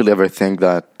don't really ever think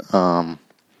that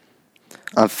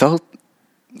I've felt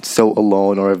so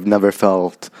alone, or I've never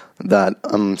felt that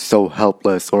I'm so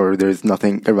helpless, or there's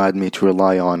nothing around me to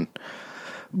rely on.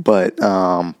 But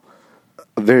a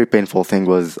very painful thing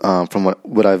was from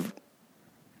what I've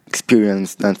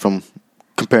experienced, and from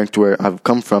comparing to where I've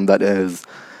come from, that is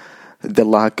the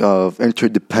lack of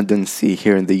interdependency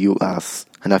here in the U.S.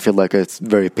 And I feel like it's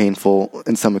very painful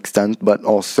in some extent, but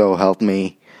also helped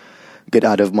me get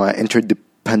out of my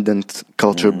interdependent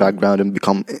culture background and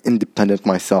become independent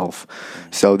myself.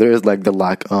 So there is like the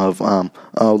lack of,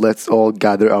 let's all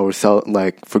gather ourselves,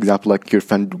 like, for example, like your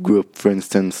friend group, for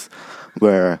instance,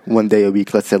 where one day a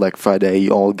week, let's say like Friday,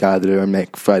 you all gather and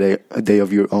make Friday a day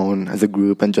of your own as a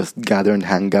group and just gather and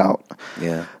hang out.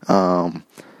 Yeah.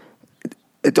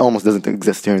 It almost doesn't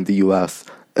exist here in the U.S.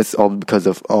 It's all because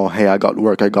of, oh, hey, I got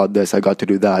work, I got this, I got to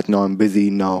do that, no, I'm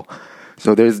busy, no.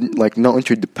 So there's like no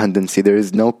interdependency. There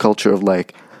is no culture of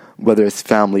like, whether it's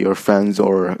family or friends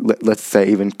or let's say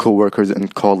even coworkers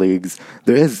and colleagues,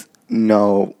 there is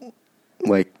no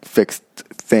like fixed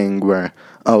thing where,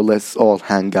 oh, let's all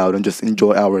hang out and just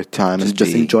enjoy our time and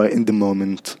just enjoy in the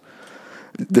moment.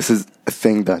 This is a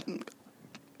thing that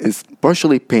is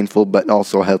partially painful, but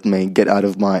also helped me get out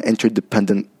of my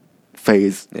interdependent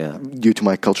phase due to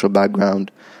my cultural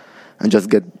background and just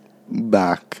get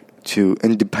back to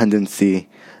independency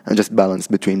and just balance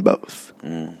between both.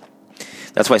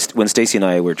 That's why when Stacey and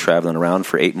I were traveling around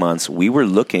for 8 months, we were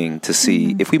looking to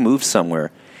see if we moved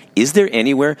somewhere, is there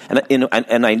anywhere,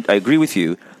 and I agree with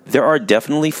you, there are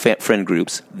definitely friend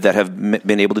groups that have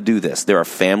been able to do this. There are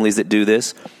families that do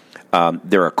this.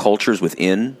 There are cultures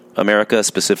within America,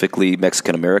 specifically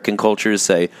Mexican-American cultures,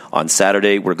 say, on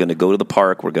Saturday, we're going to go to the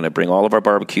park, we're going to bring all of our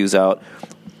barbecues out,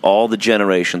 all the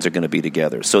generations are going to be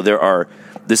together. So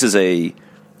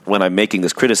when I'm making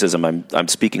this criticism, I'm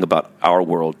speaking about our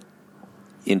world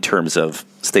in terms of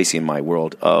Stacey and my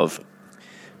world of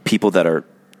people that are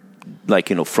like,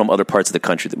 from other parts of the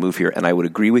country that move here, and I would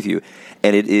agree with you.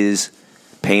 And it is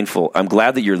painful. I'm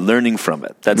glad that you're learning from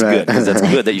it. That's good, because that's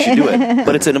good that you should do it.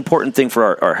 But it's an important thing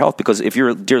for our health, because if you're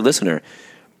a dear listener,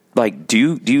 like,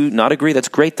 do you not agree? That's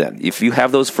great then. If you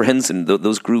have those friends and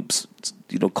those groups,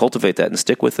 cultivate that and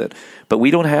stick with it. But we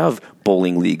don't have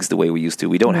bowling leagues the way we used to.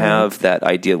 We don't have that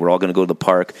idea we're all going to go to the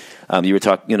park. You were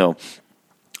talking,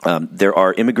 there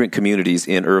are immigrant communities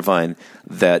in Irvine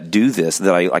that do this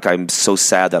that I'm so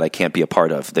sad that I can't be a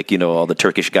part of. Like, all the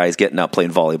Turkish guys getting out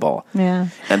playing volleyball. Yeah.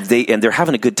 And they're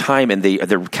having a good time, and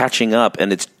they're catching up,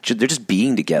 and they're just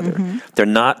being together. They're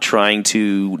not trying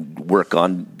to work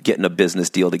on getting a business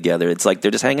deal together. It's like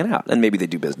they're just hanging out, and maybe they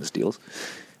do business deals.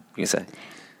 What can you say?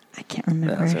 I can't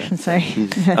remember. I'm sorry.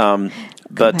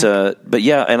 But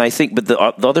yeah, and I think the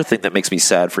other thing that makes me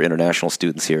sad for international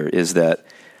students here is that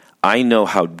I know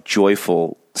how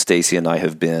joyful Stacey and I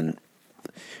have been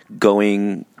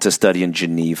going to study in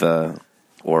Geneva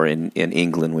or in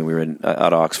England when we were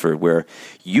at Oxford, where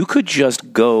you could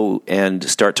just go and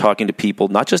start talking to people,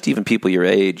 not just even people your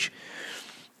age,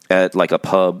 at like a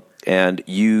pub, and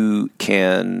you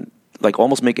can like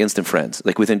almost make instant friends,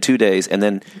 like within 2 days. And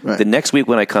then the next week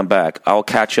when I come back, I'll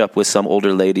catch up with some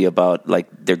older lady about like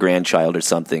their grandchild or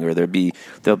something, or there'll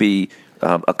be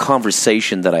a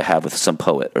conversation that I have with some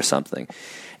poet or something.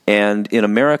 And in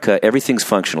America, everything's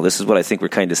functional. This is what I think we're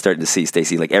kind of starting to see,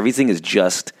 Stacey. Like, everything is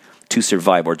just to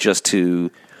survive, or just to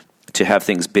have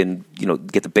things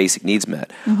get the basic needs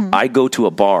met. I go to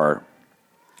a bar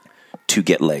to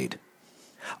get laid.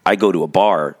 I go to a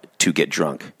bar to get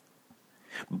drunk.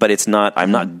 But it's not.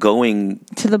 I'm not going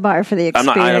to the bar for the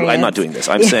experience. I'm not doing this.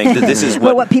 I'm saying that this is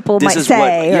what people might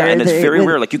say. And it's very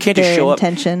rare. Like, you can't just show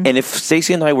intention. up. And if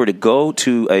Stacey and I were to go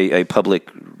to a public,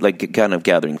 like, kind of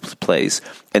gathering place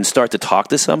and start to talk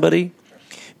to somebody,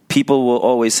 people will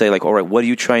always say, like, all right, what are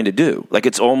you trying to do? Like,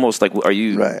 it's almost like, are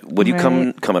you, what are you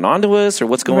coming on to us, or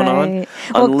what's going on?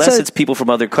 Well, unless it's people from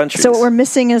other countries. So what we're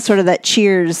missing is sort of that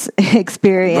Cheers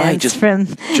experience from,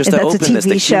 just if that that's openness, a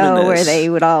TV the show humanness, where they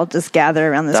would all just gather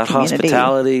around this that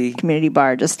hospitality community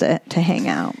bar just to hang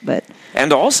out. But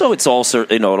and also it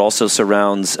also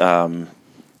surrounds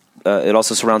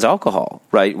alcohol,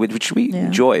 right? Which we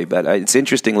enjoy. But it's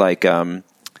interesting, like so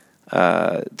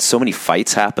many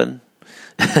fights happen.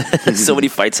 So many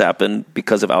fights happen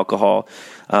because of alcohol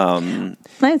at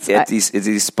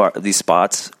these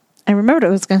spots. I remember what I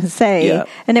was going to say,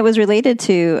 and it was related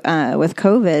to with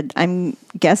COVID. I'm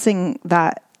guessing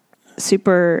that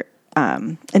super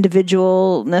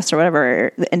individualness or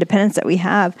whatever, the independence that we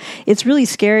have, it's really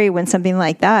scary when something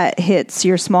like that hits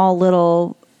your small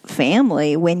little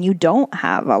family when you don't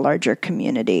have a larger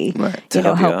community,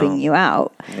 helping you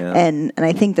out. Yeah. And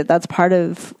I think that that's part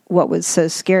of what was so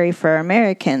scary for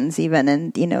Americans, even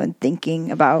in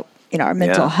thinking about our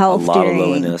mental health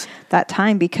during that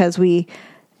time, because we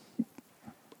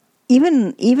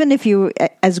even if you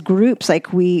as groups,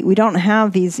 like we don't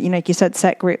have these like you said,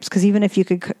 set groups, because even if you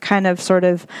could kind of sort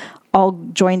of all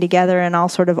join together and all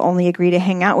sort of only agree to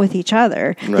hang out with each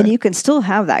other, then you can still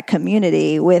have that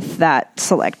community with that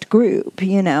select group,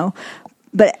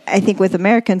 but I think with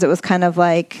Americans, it was kind of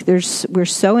like we're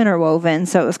so interwoven.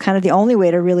 So it was kind of the only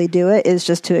way to really do it is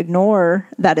just to ignore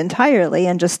that entirely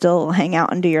and just still hang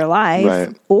out and do your life,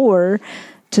 Right. or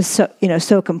to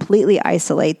so completely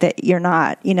isolate that you're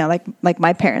not, like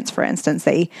my parents, for instance,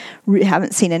 they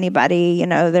haven't seen anybody.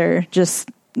 They're just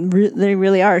they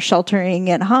really are sheltering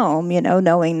at home.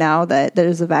 Knowing now that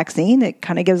there's a vaccine, it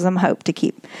kind of gives them hope to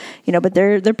keep. But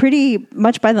they're pretty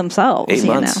much by themselves. 8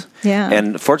 months. Yeah.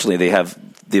 And fortunately, they have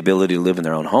the ability to live in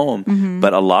their own home. Mm-hmm.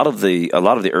 But a lot of the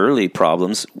early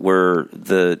problems were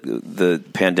the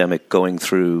pandemic going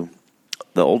through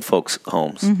the old folks'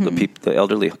 homes, Mm-hmm. the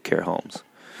elderly care homes.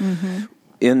 Mm-hmm.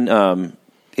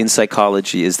 In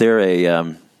psychology, is there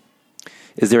an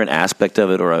aspect of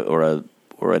it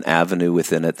or an avenue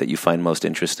within it that you find most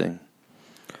interesting?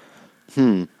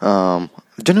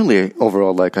 Generally,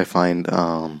 overall, like I find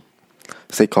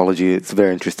psychology, it's a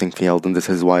very interesting field, and this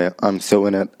is why I'm so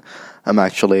in it. I'm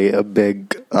actually a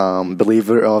big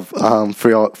believer of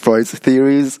Freud's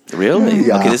theories. Really?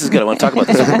 Yeah. Okay, this is good. I want to talk about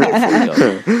this.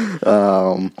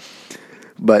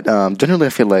 But generally, I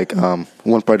feel like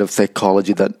one part of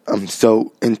psychology that I'm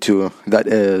so into, that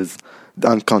is the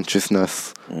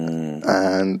unconsciousness.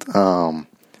 And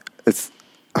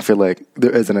I feel like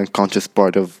there is an unconscious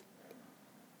part of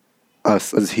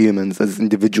us as humans, as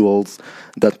individuals,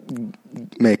 that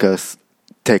make us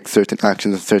take certain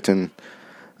actions and certain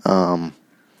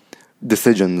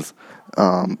decisions.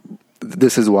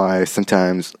 This is why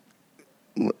sometimes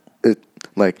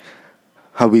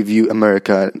how we view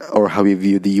America or how we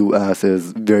view the U.S.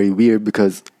 is very weird,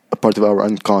 because a part of our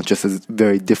unconscious is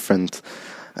very different,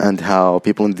 and how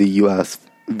people in the U.S.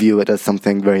 view it as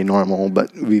something very normal,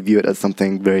 but we view it as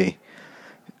something very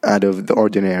out of the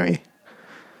ordinary.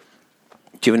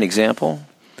 Do you have an example?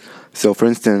 So, for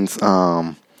instance,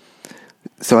 so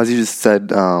as you just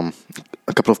said a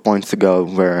couple of points ago,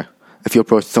 where if you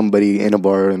approach somebody in a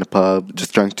bar or in a pub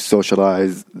just trying to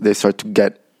socialize, they start to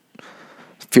get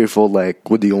fearful, like,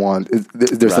 what do you want? Is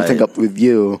there something Right. up with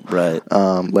you? Right.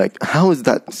 Like, how is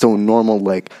that so normal?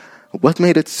 Like, what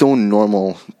made it so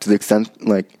normal to the extent,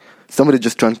 like, somebody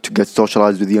just trying to get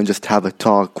socialized with you and just have a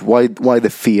talk? Why the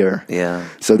fear? Yeah.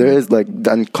 So there is, like,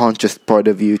 the unconscious part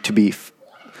of you to be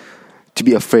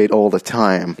afraid all the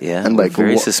time. Yeah. And, like,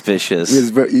 very suspicious.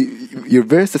 You're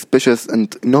very suspicious,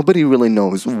 and nobody really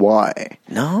knows why.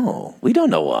 No, we don't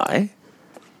know why.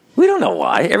 We don't know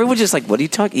why. Everyone's just like, what are you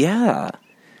talking? Yeah.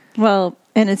 Well,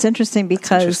 and it's interesting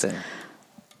because Interesting.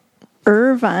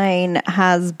 Irvine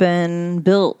has been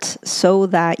built so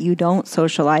that you don't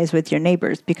socialize with your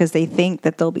neighbors, because they think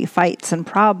that there'll be fights and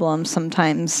problems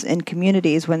sometimes in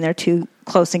communities when they're too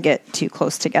close and get too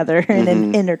close together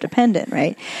and interdependent,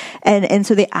 right? And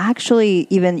so they actually,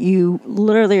 even you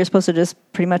literally are supposed to just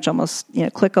pretty much almost,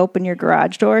 click open your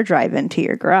garage door, drive into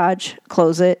your garage,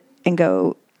 close it, and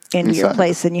go into your Inside.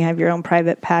 place, and you have your own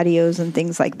private patios and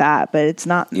things like that, but it's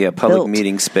not Public built.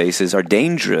 meeting spaces are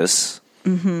dangerous.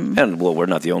 Mm-hmm. And, well, we're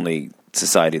not the only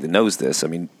society that knows this. I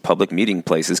mean, public meeting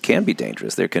places can be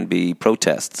dangerous. There can be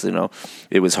protests,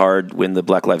 It was hard when the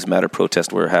Black Lives Matter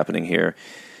protests were happening here.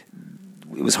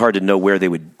 It was hard to know where they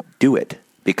would do it,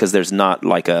 because there's not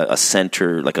like a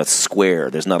center, like a square.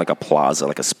 There's not like a plaza,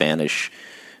 like a Spanish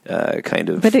kind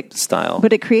of style.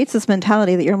 But it creates this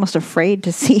mentality that you're almost afraid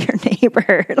to see your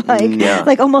neighbor,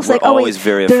 like almost We're like always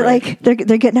very they're afraid. like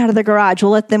they're getting out of the garage.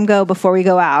 We'll let them go before we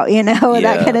go out, that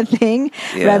Yeah. kind of thing.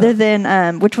 Yeah. Rather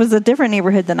than which was a different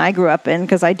neighborhood than I grew up in,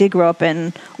 because I did grow up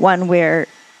in one where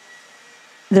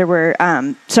there were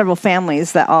several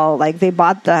families that all they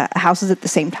bought the houses at the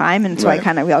same time, and so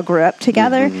Right. we all grew up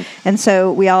together, and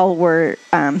so we all were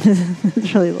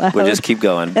it's really loud. We'll just keep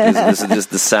going. This is just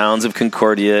the sounds of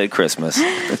Concordia at Christmas.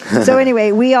 So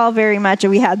anyway, we all very much,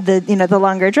 we had the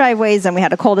longer driveways, and we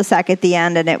had a cul-de-sac at the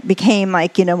end, and it became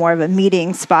more of a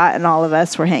meeting spot, and all of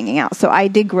us were hanging out. So I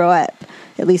did grow up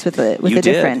at least with a You did.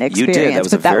 different You did. experience, That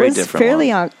was a but that very was different fairly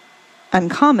one.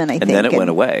 uncommon, I think. And then it went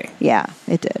away Yeah,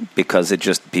 it did. because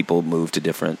people moved to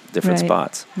different Right.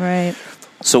 spots. Right.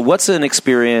 So what's an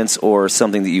experience or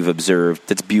something that you've observed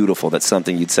that's beautiful, that's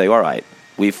something you'd say, all right,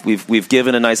 we've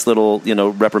given a nice little,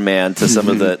 reprimand to some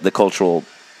of the cultural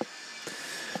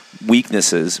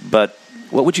weaknesses, but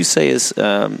what would you say is,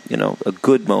 a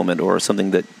good moment or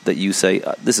something that you say,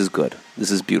 this is good,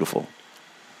 this is beautiful?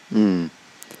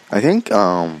 I think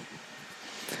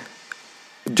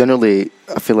generally,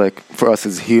 I feel like for us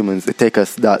as humans, it takes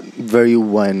us that very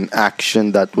one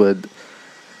action that would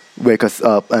wake us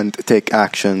up and take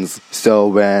actions. So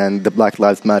when the Black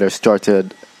Lives Matter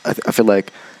started, I feel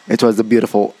like it was a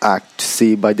beautiful act to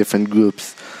see by different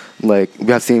groups. Like,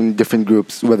 we have seen different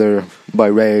groups, whether by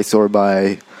race or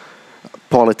by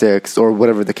politics or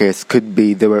whatever the case could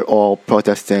be, they were all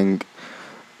protesting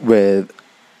with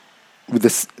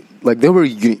this, like they were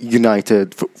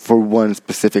united for one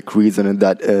specific reason, and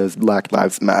that is Black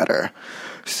Lives Matter.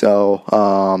 So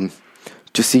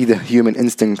to see the human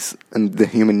instincts and the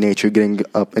human nature getting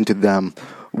up into them,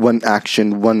 one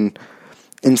action, one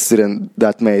incident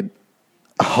that made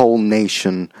a whole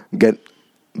nation get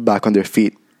back on their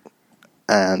feet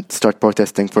and start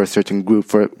protesting for a certain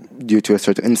group due to a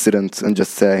certain incident, and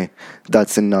just say,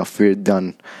 that's enough, we're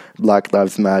done. Black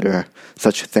Lives Matter,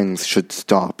 such things should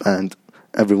stop, and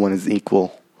everyone is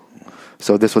equal.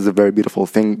 So this was a very beautiful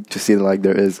thing to see, like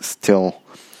there is still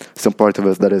some part of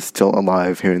us that is still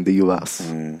alive here in the U.S.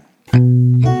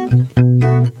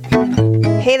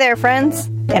 Hey there, friends.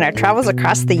 In our travels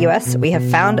across the U.S., we have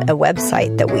found a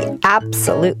website that we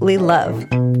absolutely love.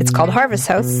 It's called Harvest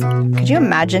House. Could you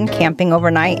imagine camping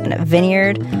overnight in a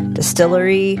vineyard,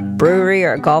 distillery, brewery,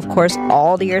 or a golf course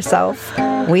all to yourself?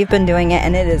 We've been doing it,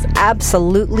 and it is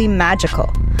absolutely magical.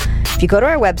 If you go to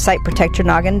our website,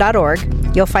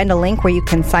 protectyournoggin.org, you'll find a link where you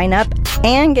can sign up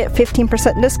and get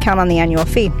 15% discount on the annual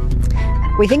fee.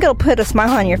 We think it'll put a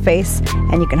smile on your face,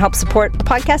 and you can help support the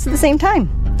podcast at the same time.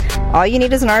 All you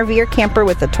need is an RV or camper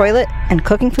with a toilet and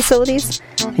cooking facilities,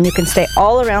 and you can stay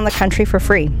all around the country for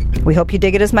free. We hope you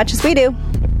dig it as much as we do.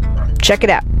 Check it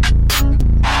out.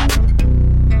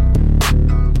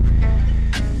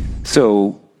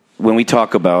 So, when we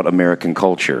talk about American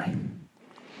culture,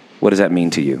 what does that mean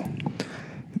to you?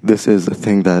 This is a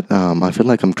thing that I feel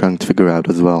like I'm trying to figure out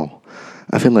as well.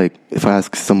 I feel like if I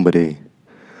ask somebody,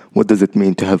 what does it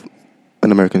mean to have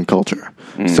an American culture?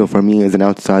 So for me, as an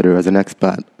outsider, as an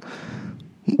expat,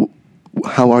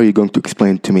 how are you going to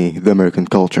explain to me the American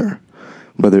culture?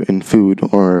 Whether in food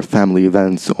or family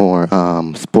events or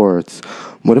sports,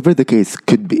 whatever the case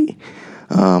could be.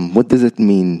 What does it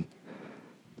mean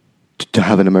to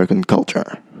have an American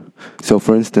culture? So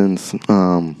for instance,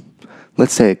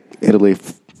 let's say Italy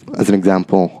as an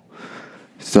example.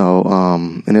 So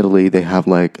in Italy they have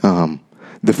like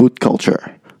the food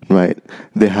culture, right?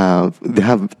 They have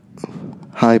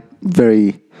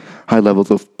very high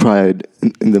levels of pride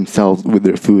in themselves with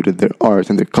their food and their art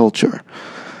and their culture.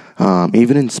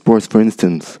 Even in sports, for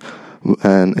instance,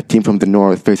 and a team from the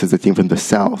north faces a team from the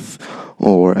south,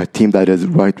 or a team that is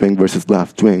right wing versus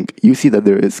left wing, you see that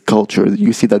there is culture,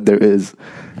 you see that there is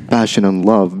passion and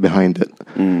love behind it.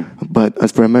 But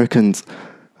as for Americans,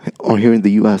 or here in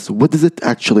the US, what does it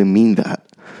actually mean that?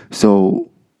 So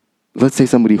let's say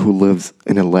somebody who lives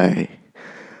in LA,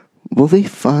 will they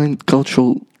find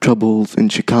cultural troubles in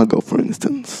Chicago, for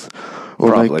instance? Or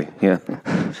Probably, yeah.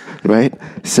 Right?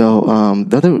 So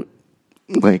the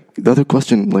other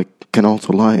question can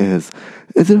also lie is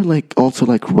there also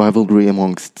rivalry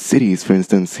amongst cities, for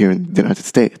instance, here in the United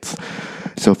States?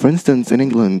 So for instance, in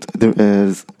England, there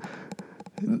is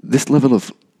this level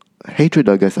of hatred,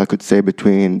 I guess I could say,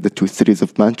 between the two cities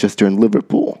of Manchester and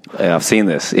Liverpool. Yeah, I've seen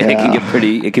this. Yeah.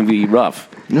 It can be rough.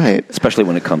 Right. Especially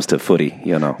when it comes to footy,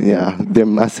 you know. Yeah, they're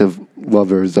massive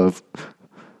lovers of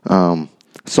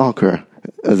soccer,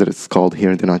 as it is called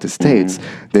here in the United States.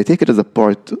 They take it as a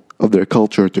part of their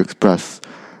culture to express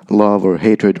love or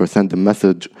hatred or send a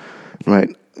message, right?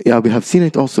 Yeah, we have seen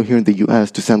it also here in the U.S.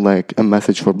 to send a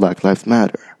message for Black Lives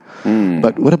Matter.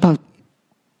 But what about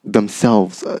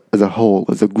themselves as a whole,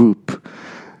 as a group?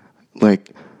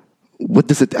 What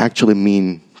does it actually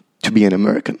mean to be an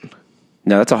American?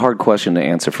 Now, that's a hard question to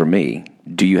answer for me.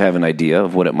 Do you have an idea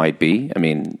of what it might be? I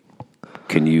mean,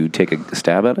 can you take a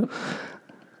stab at it?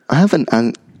 I have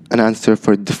an answer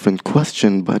for a different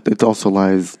question, but it also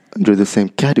lies under the same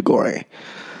category.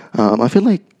 I feel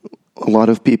like a lot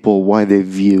of people, why they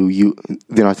view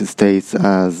the United States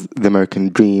as the American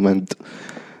dream and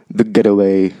the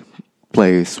getaway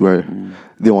place where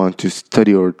they want to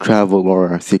study or travel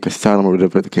or seek asylum or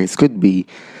whatever the case could be,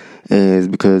 is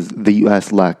because the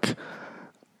U.S. lack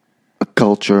a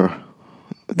culture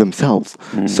themselves.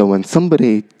 So when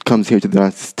somebody comes here to the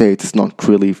United States, it's not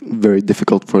really very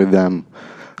difficult for them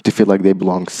to feel like they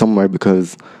belong somewhere,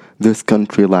 because this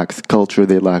country lacks culture,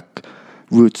 they lack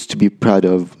roots to be proud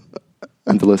of,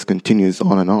 and the list continues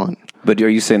on and on. But are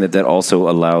you saying that also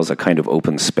allows a kind of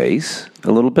open space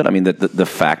a little bit? I mean, the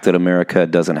fact that America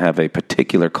doesn't have a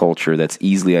particular culture that's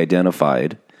easily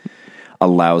identified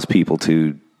allows people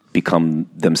to become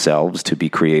themselves, to be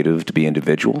creative, to be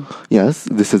individual? Yes,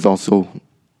 this is also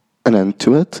an end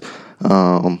to it,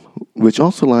 which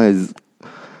also lies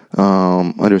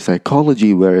under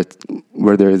psychology, where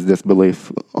there is this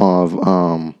belief of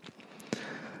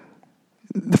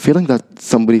the feeling that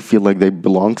somebody feel like they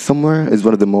belong somewhere is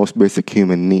one of the most basic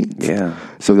human needs. Yeah.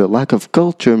 So the lack of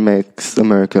culture makes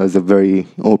America as a very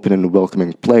open and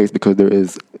welcoming place because there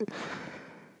is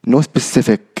no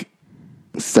specific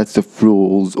sets of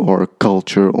rules or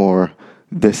culture or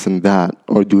this and that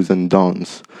or do's and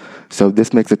don'ts. So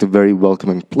this makes it a very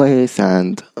welcoming place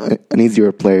and an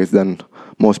easier place than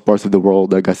most parts of the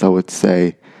world, I guess I would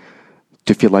say,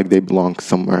 to feel like they belong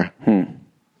somewhere.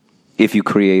 If you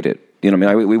create it. You know,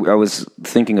 I mean, I was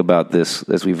thinking about this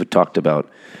as we've talked about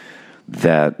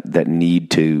that need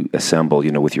to assemble,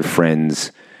 you know, with your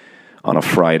friends on a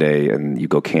Friday and you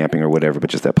go camping or whatever,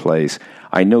 but just that place.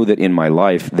 I know that in my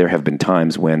life there have been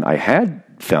times when I had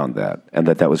found that and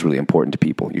that was really important to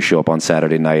people. You show up on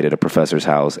Saturday night at a professor's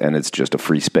house and it's just a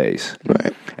free space.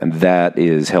 Right. And that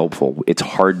is helpful. It's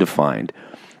hard to find.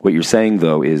 What you're saying,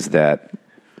 though, is that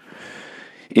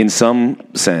in some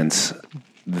sense,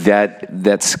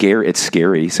 it's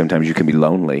scary. Sometimes you can be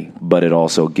lonely, but it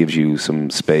also gives you some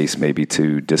space maybe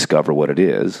to discover what it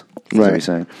is. Is that what you're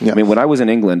saying? Yeah. I mean, when I was in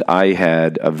England, I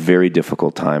had a very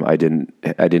difficult time. I didn't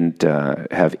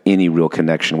have any real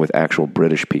connection with actual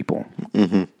British people.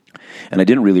 Mm-hmm. And I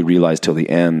didn't really realize till the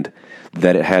end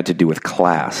that it had to do with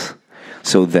class.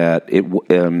 So that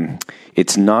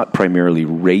it's not primarily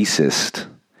racist.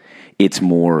 It's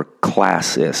more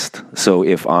classist. So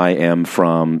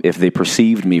if they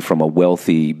perceived me from a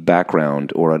wealthy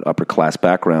background or an upper class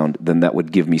background, then that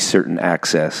would give me certain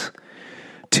access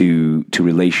to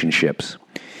relationships.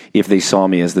 If they saw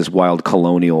me as this wild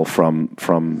colonial from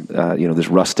this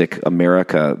rustic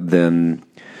America, then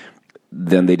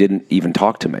they didn't even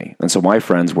talk to me. And so my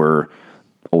friends were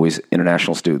always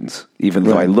international students, even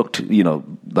though I looked,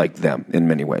 like them in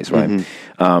many ways, right?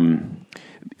 Mm-hmm.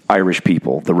 Irish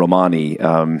people, the Romani,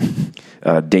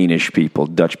 Danish people,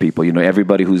 Dutch people,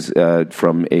 everybody who's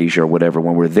from Asia or whatever.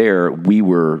 When we're there, we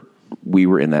were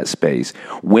in that space.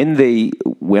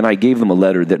 When I gave them a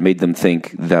letter that made them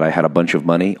think that I had a bunch of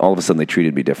money, all of a sudden they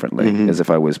treated me differently, as if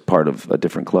I was part of a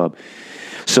different club.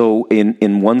 So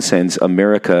in one sense,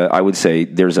 America, I would say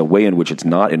there's a way in which it's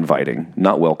not inviting,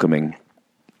 not welcoming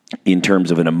in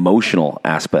terms of an emotional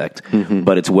aspect,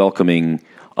 but it's welcoming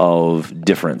of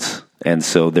difference. And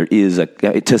so there is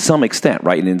to some extent,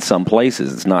 right? And in some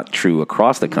places, it's not true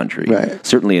across the country. Right.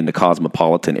 Certainly in the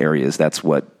cosmopolitan areas, that's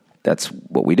what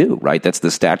we do, right? That's the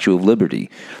Statue of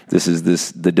Liberty.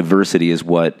 The diversity is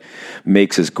what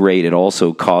makes us great. It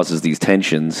also causes these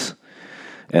tensions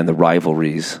and the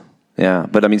rivalries. Yeah.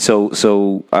 But I mean,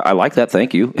 so I like that.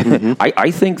 Thank you. Mm-hmm. I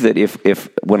think that if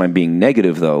when I'm being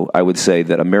negative though, I would say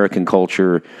that American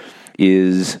culture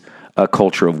is a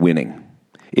culture of winning.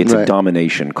 It's a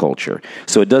domination culture.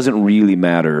 So it doesn't really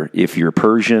matter if you're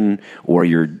Persian or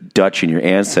you're Dutch in your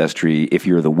ancestry. If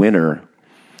you're the winner,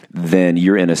 then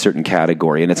you're in a certain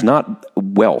category. And it's not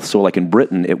wealth. So like in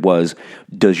Britain, it was,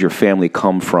 does your family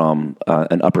come from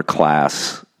an upper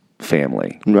class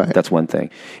family? Right. That's one thing.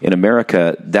 In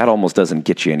America, that almost doesn't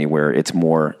get you anywhere. It's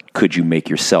more, could you make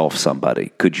yourself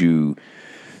somebody? Could you...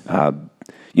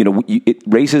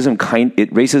 racism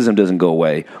doesn't go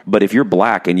away, but if you're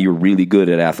black and you're really good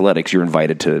at athletics, you're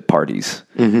invited to parties,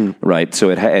 right?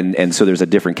 So so there's a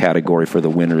different category for the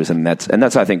winners, and that's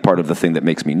I think part of the thing that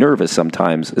makes me nervous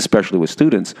sometimes, especially with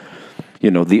students.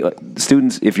 The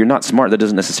students, if you're not smart, that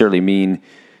doesn't necessarily mean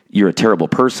you're a terrible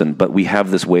person, but we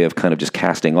have this way of kind of just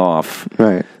casting off,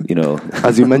 right?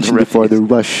 As you mentioned before, the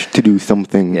rush to do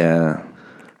something, the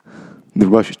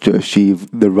rush to achieve,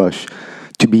 the rush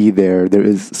to be there. There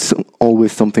is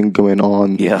always something going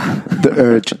on. Yeah. The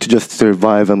urge to just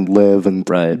survive and live and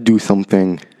do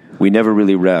something. We never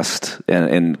really rest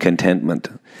and contentment.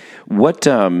 What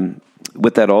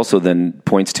that also then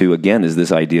points to, again, is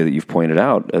this idea that you've pointed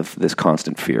out of this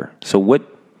constant fear. So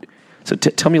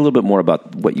tell me a little bit more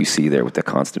about what you see there with the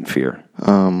constant fear.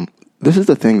 This is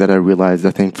the thing that I realized,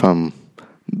 I think, from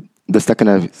the second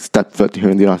I stepped foot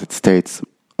here in the United States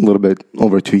a little bit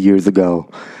over 2 years ago.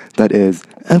 That is,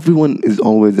 everyone is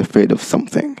always afraid of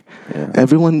something. Yeah.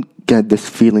 Everyone get this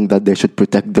feeling that they should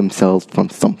protect themselves from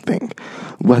something.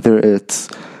 Whether it's,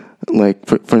 like,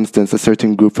 for instance, a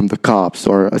certain group from the cops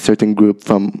or a certain group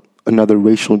from another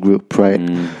racial group, right?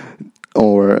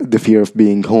 Or the fear of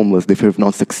being homeless, the fear of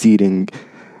not succeeding.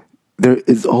 There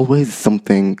is always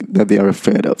something that they are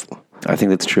afraid of. I think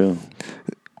that's true.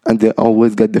 And they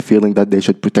always get the feeling that they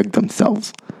should protect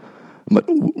themselves. But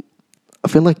I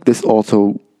feel like this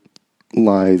also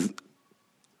lies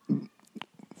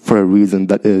for a reason,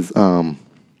 that is,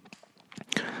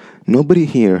 nobody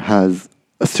here has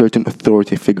a certain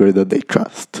authority figure that they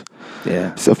trust.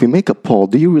 Yeah. So if we make a poll,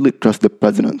 do you really trust the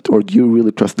president, or do you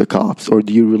really trust the cops, or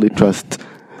do you really trust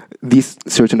these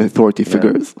certain authority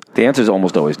figures. The answer is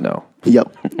almost always no.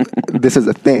 Yep. This is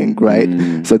a thing, right?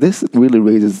 So this really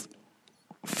raises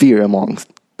fear amongst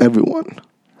everyone.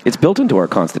 It's built into our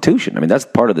Constitution. I mean, that's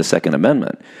part of the Second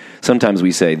Amendment. Sometimes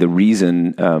we say the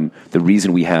reason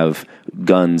we have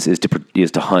guns is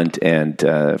to hunt and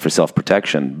for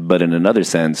self-protection. But in another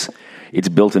sense, it's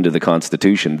built into the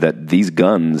Constitution that these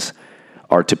guns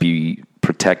are to be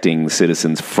protecting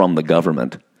citizens from the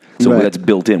government. So Right. that's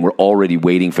built in. We're already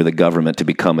waiting for the government to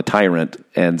become a tyrant,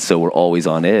 and so we're always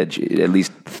on edge, at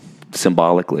least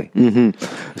symbolically.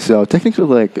 So technically,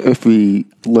 like, if we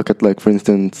look at, like, for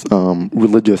instance,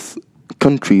 religious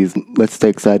countries, let's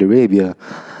take Saudi Arabia,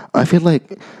 I feel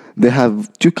like they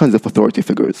have two kinds of authority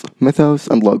figures, mythos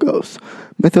and logos.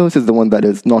 Mythos is the one that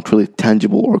is not really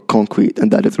tangible or concrete, and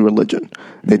that is religion.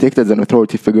 They take it as an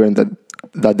authority figure and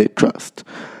that they trust.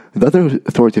 The other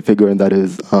authority figure, and that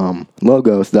is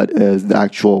logos, that is the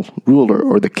actual ruler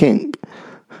or the king.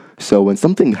 So when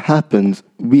something happens,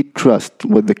 we trust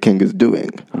what the king is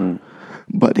doing.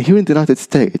 But here in the United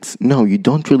States, no, you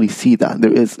don't really see that.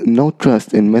 There is no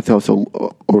trust in mythos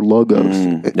or logos.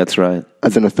 That's right.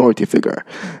 As an authority figure.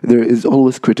 There is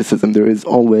always criticism. There is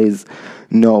always,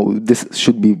 no, this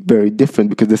should be very different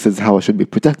because this is how I should be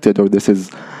protected, or this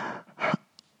is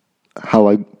how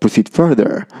I proceed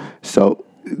further. So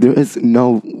there is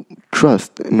no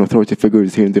trust in authority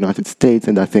figures here in the United States,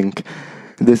 and I think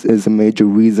this is a major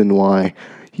reason why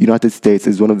United States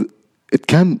is one of the, it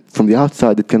can, from the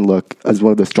outside, it can look as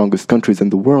one of the strongest countries in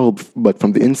the world, but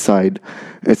from the inside,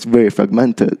 it's very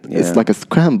fragmented. Yeah. It's like a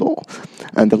scramble.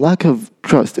 And the lack of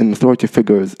trust in authority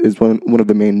figures is one of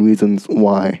the main reasons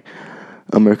why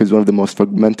America is one of the most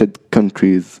fragmented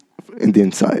countries in the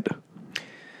inside.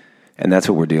 And that's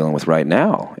what we're dealing with right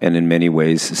now. And in many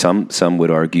ways, some would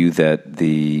argue that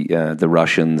the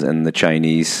Russians and the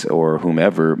Chinese or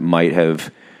whomever might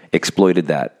have exploited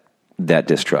that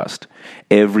distrust.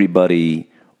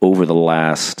 Everybody over the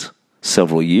last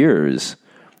several years,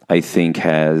 I think,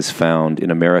 has found in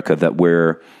America that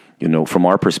where, from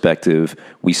our perspective,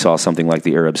 we saw something like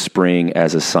the Arab Spring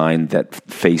as a sign that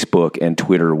Facebook and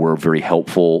Twitter were very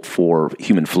helpful for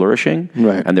human flourishing.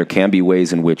 Right. And there can be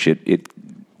ways in which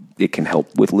it can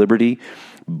help with liberty.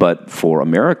 But for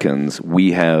Americans,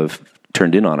 we have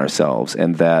turned in on ourselves,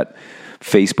 and that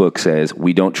Facebook says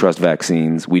we don't trust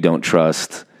vaccines, we don't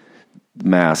trust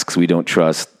masks, we don't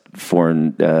trust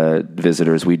foreign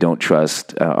visitors, we don't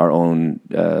trust our own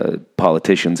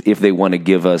politicians. If they want to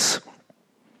give us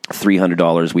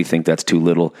 $300, we think that's too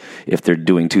little. If they're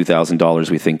doing $2,000,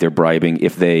 we think they're bribing.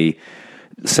 If they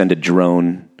send a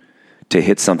drone to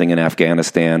hit something in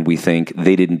Afghanistan, we think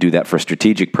they didn't do that for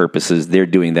strategic purposes. They're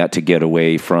doing that to get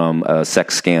away from a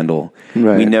sex scandal.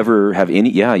 Right. We never have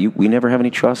any. We never have any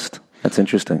trust. That's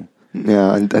interesting.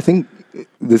 Yeah, and I think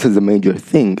this is a major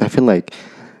thing. I feel like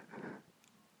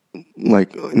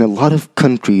in a lot of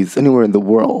countries, anywhere in the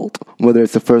world, whether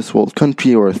it's a first world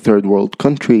country or a third world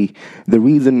country, the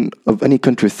reason of any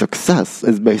country's success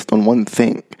is based on one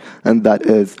thing, and that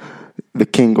is the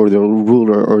king or the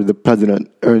ruler or the president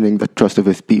earning the trust of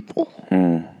his people.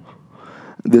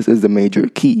 This is the major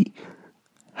key.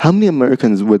 How many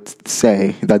Americans would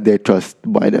say that they trust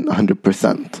Biden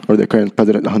 100% or the current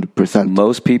president 100%?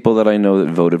 Most people that I know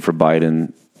that voted for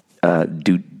Biden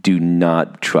do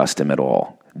not trust him at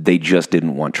all. They just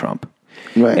didn't want Trump.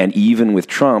 Right. And even with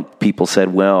Trump, people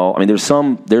said, well, I mean, there's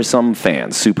some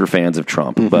fans, super fans of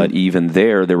Trump, but even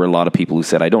there were a lot of people who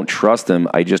said, I don't trust him.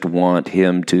 I just want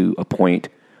him to appoint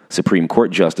Supreme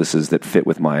Court justices that fit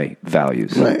with my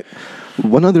values. Right.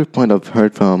 One other point I've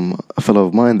heard from a fellow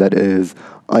of mine that is,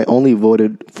 I only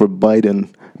voted for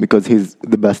Biden because he's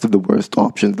the best of the worst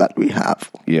options that we have.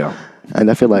 Yeah.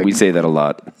 And I feel like We say that a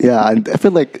lot. Yeah, and I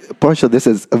feel like partially this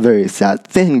is a very sad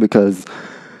thing because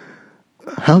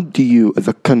how do you, as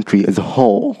a country as a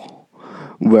whole,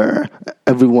 where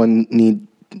everyone needs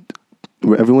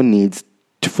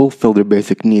to fulfill their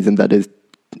basic needs, and that is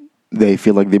they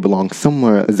feel like they belong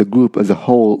somewhere, as a group, as a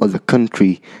whole, as a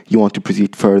country, you want to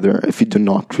proceed further if you do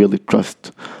not really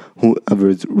trust whoever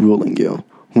is ruling you,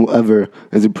 whoever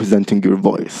is representing your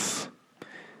voice?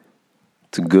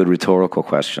 It's a good rhetorical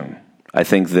question. I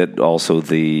think that also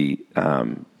the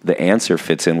answer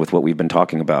fits in with what we've been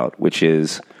talking about, which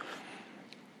is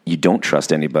you don't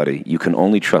trust anybody. You can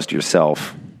only trust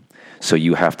yourself. So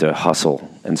you have to hustle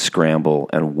and scramble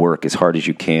and work as hard as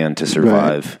you can to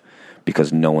survive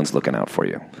because no one's looking out for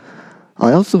you.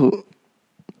 I also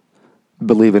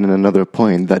believe in another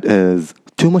point that is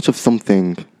too much of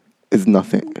something is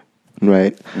nothing,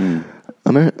 right?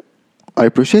 I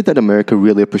appreciate that America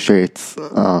really appreciates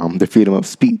the freedom of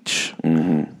speech.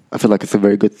 I feel like it's a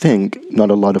very good thing.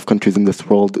 Not a lot of countries in this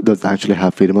world does actually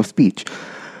have freedom of speech.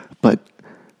 But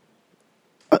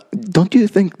don't you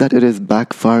think that it is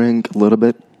backfiring a little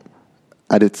bit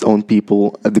at its own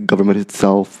people, at the government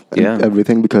itself, and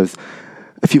everything? Because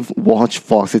if you watch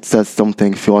Fox, it says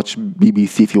something. If you watch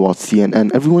BBC, if you watch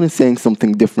CNN, everyone is saying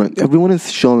something different. Everyone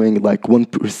is showing like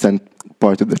 1%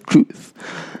 part of the truth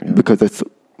because it's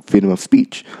freedom of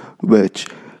speech, which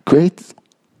creates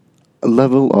a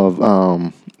level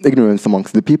of ignorance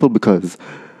amongst the people, because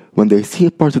when they see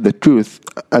a part of the truth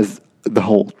as the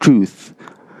whole truth,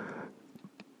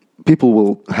 people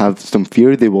will have some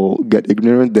fear, they will get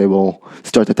ignorant, they will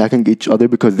start attacking each other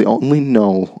because they only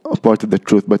know a part of the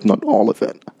truth, but not all of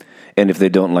it. And if they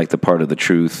don't like the part of the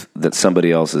truth that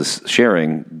somebody else is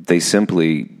sharing, they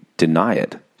simply deny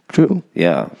it. True.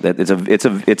 Yeah,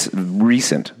 it's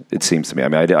recent. It seems to me. I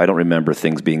mean, I don't remember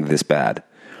things being this bad,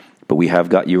 but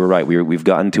you were right. We've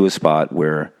gotten to a spot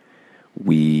where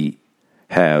we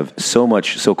have so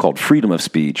much so-called freedom of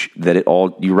speech that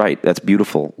you're right, that's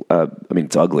beautiful. I mean,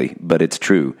 it's ugly, but it's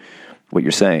true what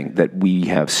you're saying, that we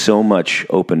have so much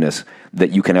openness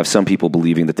that you can have some people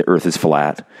believing that the earth is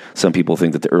flat. Some people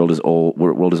think that the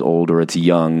world is old, or it's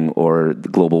young, or the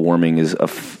global warming is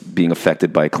being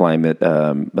affected by climate,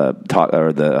 or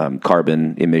the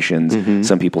carbon emissions. Mm-hmm.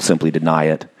 Some people simply deny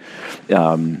it.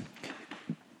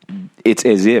 It's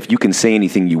as if you can say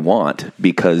anything you want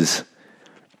because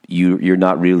you're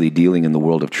not really dealing in the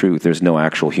world of truth. There's no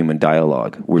actual human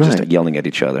dialogue. We're just yelling at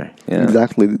each other. Yeah.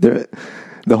 Exactly.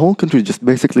 The whole country is just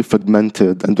basically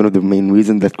fragmented, and one of the main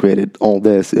reasons that created all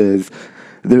this is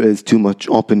there is too much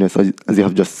openness, as you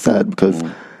have just said, because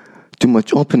too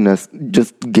much openness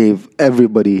just gave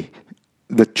everybody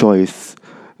the choice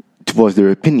to voice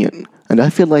their opinion. And I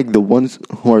feel like the ones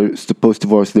who are supposed to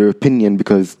voice their opinion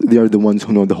because they are the ones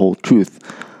who know the whole truth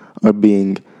are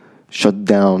being shut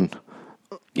down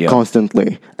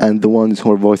constantly, and the ones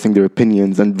who are voicing their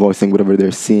opinions and voicing whatever they're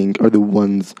seeing are the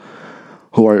ones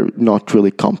who are not really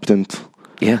competent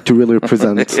to really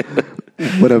represent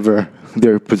whatever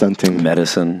they're presenting.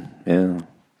 Medicine,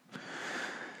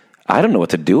 I don't know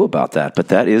what to do about that, but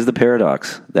that is the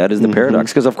paradox. That is the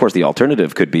paradox, because of course the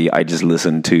alternative could be I just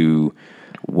listen to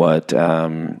what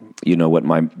my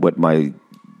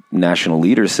national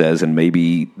leader says, and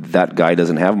maybe that guy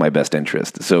doesn't have my best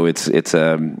interest. So it's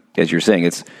as you're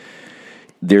saying,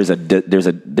 there's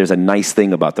a nice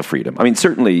thing about the freedom. I mean,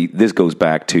 certainly this goes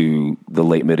back to the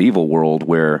late medieval world,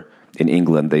 where in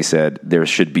England they said there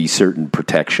should be certain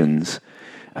protections.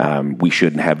 We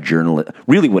shouldn't have journalists.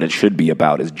 Really, what it should be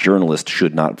about is journalists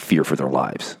should not fear for their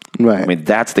lives. Right. I mean,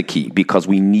 that's the key, because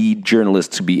we need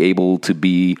journalists to be able to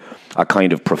be a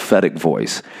kind of prophetic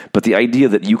voice. But the idea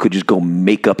that you could just go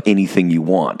make up anything you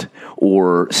want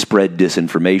or spread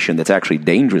disinformation that's actually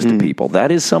dangerous to people,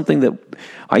 that is something that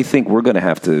I think we're going to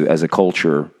have to, as a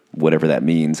culture, whatever that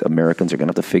means, Americans are going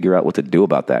to have to figure out what to do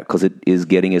about that, because it is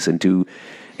getting us into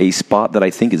a spot that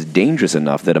I think is dangerous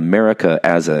enough that America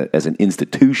as an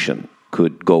institution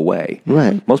could go away.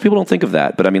 Right. Most people don't think of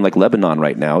that, but I mean, like Lebanon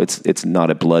right now, it's not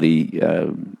a bloody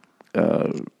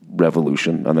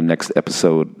revolution. On the next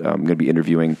episode, I'm going to be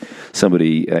interviewing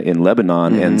somebody in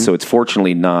Lebanon, and so it's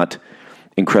fortunately not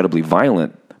incredibly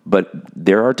violent, but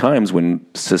there are times when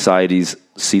societies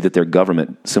see that their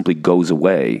government simply goes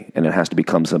away, and it has to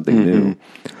become something new.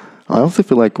 I also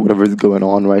feel like whatever is going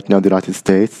on right now in the United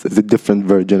States is a different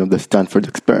version of the Stanford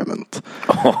experiment.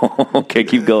 Okay,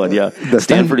 keep going, yeah. The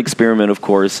Stanford experiment, of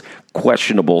course,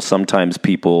 questionable. Sometimes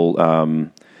people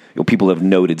have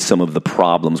noted some of the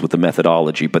problems with the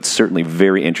methodology, but certainly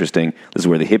very interesting. This is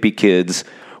where the hippie kids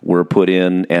were put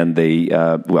in, and they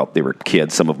were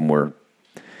kids. Some of them were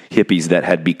hippies that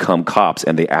had become cops,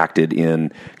 and they acted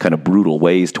in kind of brutal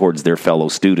ways towards their fellow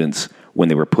students when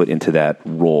they were put into that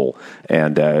role.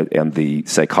 And the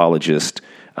psychologist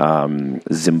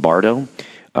Zimbardo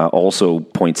also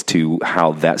points to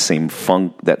how that same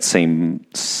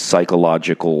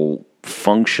psychological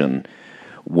function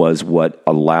was what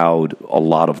allowed a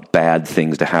lot of bad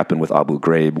things to happen with Abu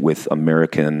Ghraib, with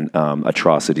American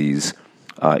atrocities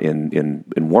in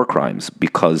war crimes,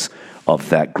 because of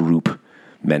that group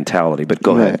mentality. But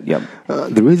go ahead. Yeah.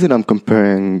 The reason I'm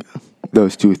comparing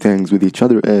those two things with each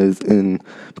other is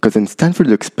because in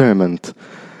Stanford's experiment,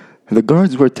 the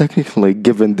guards were technically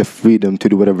given the freedom to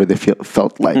do whatever they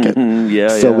felt like it.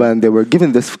 When they were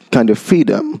given this kind of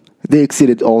freedom, they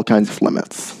exceeded all kinds of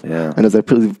limits. Yeah. And as I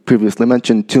previously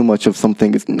mentioned, too much of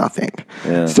something is nothing.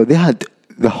 Yeah. So they had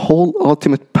the whole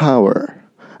ultimate power,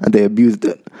 and they abused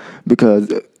it,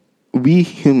 because we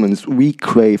humans, we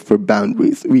crave for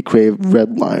boundaries, we crave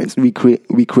red lines, we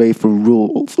crave for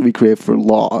rules, we crave for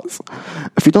laws.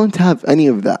 If we don't have any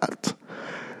of that,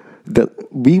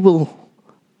 that we will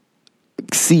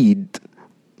exceed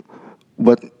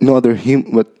what no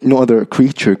other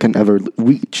creature can ever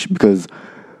reach, because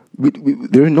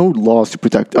there are no laws to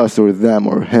protect us or them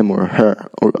or him or her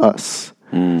or us.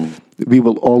 We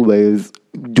will always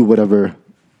do whatever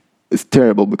is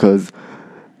terrible, because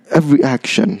every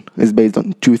action is based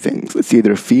on two things. It's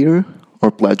either fear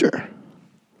or pleasure.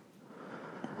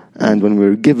 And when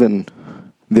we're given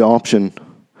the option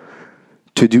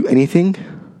to do anything,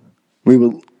 we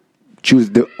will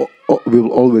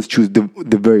always choose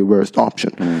the very worst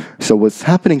option. So what's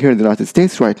happening here in the United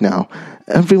States right now,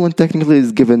 everyone technically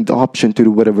is given the option to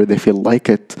do whatever they feel like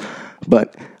it.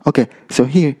 But, okay, so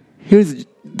here's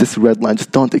this red line,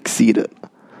 just don't exceed it,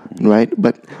 right?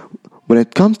 But when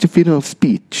it comes to freedom of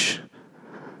speech,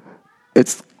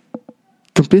 it's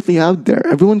completely out there.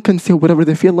 Everyone can say whatever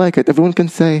they feel like it. Everyone can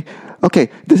say, okay,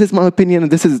 this is my opinion,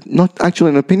 and this is not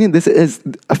actually an opinion, this is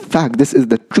a fact, this is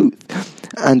the truth.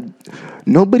 And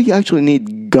nobody actually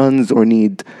needs guns or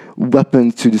need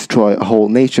weapons to destroy a whole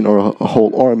nation or a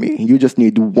whole army. You just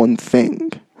need one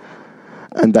thing,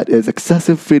 and that is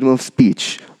excessive freedom of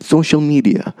speech, social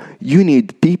media. You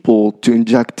need people to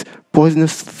inject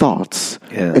poisonous thoughts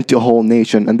into a whole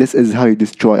nation, and this is how you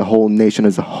destroy a whole nation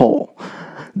as a whole.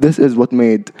 This is what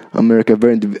made America a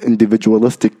very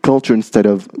individualistic culture instead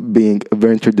of being a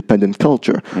very interdependent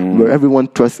culture, where everyone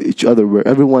trusts each other, where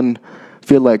everyone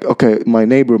feel like, okay, my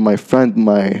neighbor, my friend,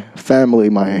 my family,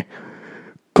 my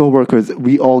co-workers,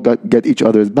 we all get each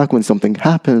other's back when something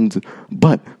happens.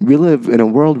 But we live in a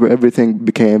world where everything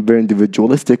became very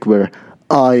individualistic, where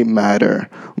I matter,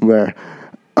 where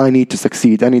I need to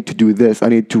succeed, I need to do this, I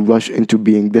need to rush into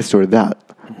being this or that.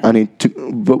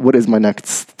 What is my next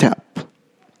step?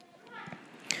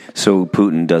 So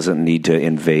Putin doesn't need to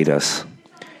invade us.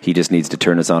 He just needs to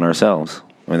turn us on ourselves.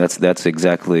 I mean, that's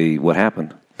exactly what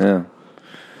happened. Yeah.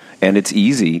 And it's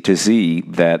easy to see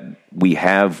that we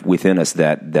have within us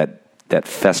that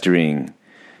festering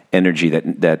energy,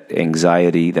 that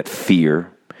anxiety, that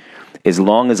fear. As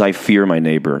long as I fear my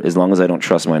neighbor, as long as I don't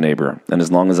trust my neighbor, and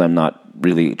as long as I'm not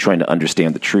really trying to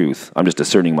understand the truth, I'm just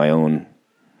asserting my own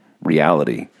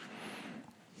reality,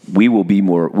 we will be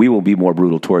more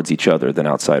brutal towards each other than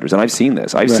outsiders. And I've seen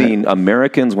this. I've seen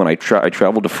Americans, when I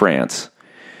traveled to France,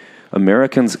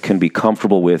 Americans can be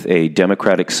comfortable with a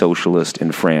democratic socialist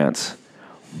in France,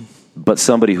 but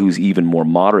somebody who's even more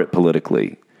moderate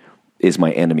politically is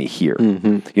my enemy here.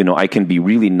 You know, I can be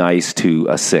really nice to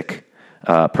a Sikh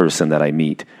person that I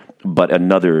meet, but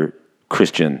another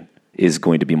Christian is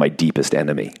going to be my deepest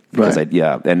enemy. Because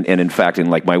and in fact, in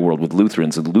like my world with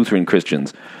Lutherans and Lutheran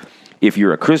Christians, if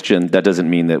you're a Christian, that doesn't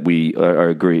mean that we are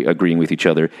agreeing with each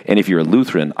other. And if you're a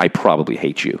Lutheran, I probably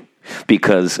hate you.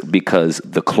 Because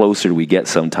the closer we get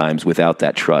sometimes without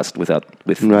that trust, with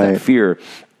that fear,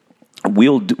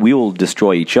 we'll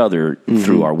destroy each other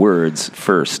through our words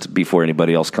first before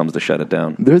anybody else comes to shut it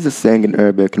down. There's a saying in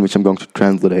Arabic in which I'm going to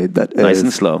translate that nice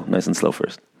and slow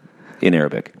first. In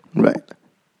Arabic. Right.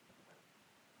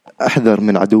 احذر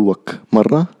من عدوك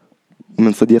مرة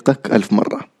ومن صديقك ألف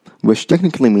مرة, which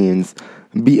technically means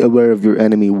be aware of your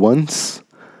enemy once,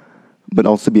 but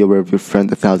also be aware of your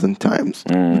friend 1,000 times.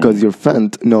 Because your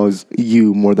friend knows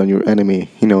you more than your enemy.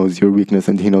 He knows your weakness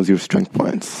and he knows your strength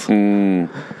points. And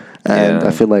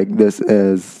I feel like this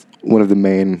is one of the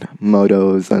main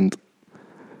mottos and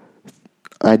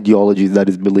ideologies that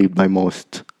is believed by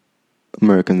most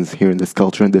Americans here in this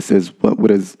culture. And this is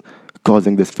what is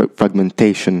causing this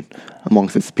fragmentation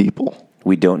amongst its people.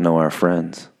 We don't know our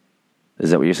friends. Is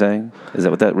that what you're saying? Is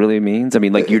that what that really means? I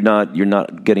mean, like you're not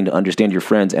getting to understand your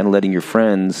friends and letting your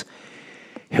friends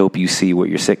help you see what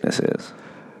your sickness is.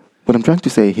 What I'm trying to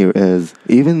say here is,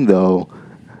 even though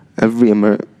we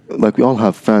all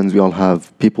have friends, we all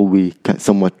have people we can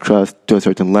somewhat trust to a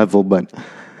certain level, but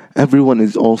everyone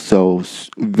is also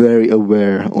very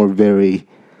aware or very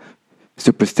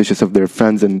superstitious of their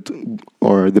friends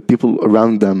or the people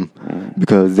around them,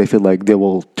 because they feel like they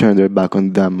will turn their back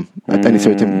on them at any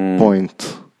certain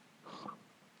point.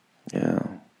 Yeah.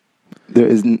 There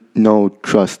is no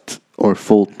trust or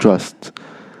full trust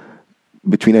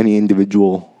between any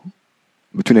two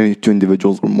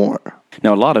individuals or more.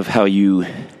 Now, a lot of how you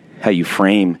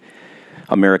frame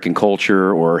American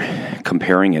culture or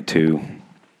comparing it to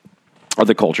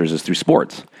other cultures is through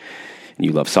sports.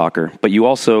 You love soccer, but you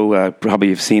also probably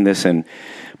have seen this in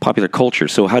popular culture.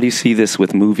 So how do you see this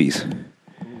with movies?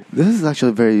 This is actually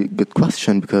a very good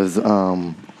question, because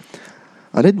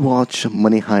I did watch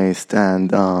Money Heist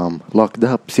and Locked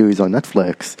Up series on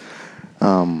Netflix.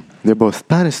 They're both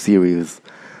Spanish series,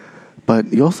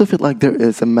 but you also feel like there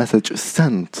is a message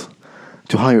sent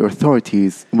to higher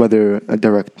authorities, whether a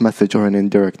direct message or an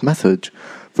indirect message.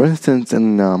 For instance,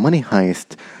 in Money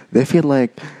Heist, they feel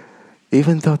like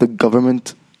even though the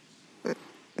government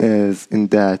is in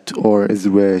debt or is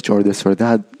rich or this or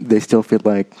that, they still feel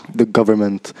like the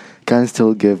government can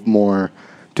still give more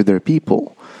to their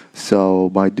people. So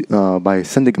by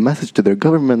sending a message to their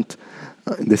government,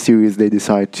 in the series they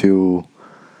decide to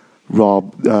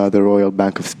rob the Royal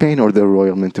Bank of Spain or the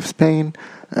Royal Mint of Spain,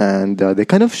 and they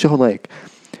kind of show like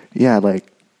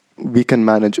we can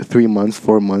manage 3 months,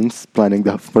 4 months planning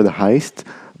for the heist,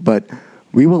 but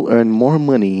we will earn more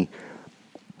money,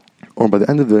 or by the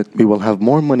end of it, we will have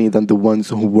more money than the ones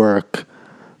who work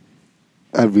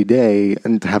every day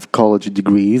and have college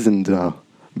degrees and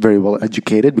very well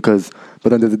educated, because by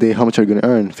the end of the day, how much are you going to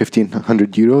earn?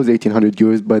 1,500 euros, 1,800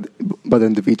 euros by the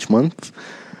end of each month?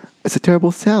 It's a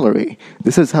terrible salary.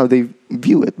 This is how they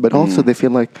view it. But also they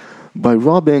feel like by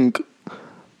robbing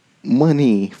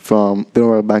money from the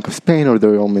Royal Bank of Spain or the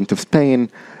Royal Mint of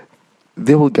Spain,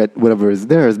 they will get whatever is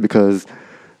theirs, because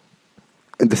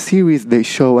in the series they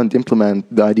show and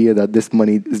implement the idea that this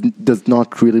money does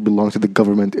not really belong to the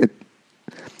government.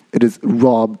 It is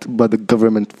robbed by the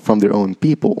government from their own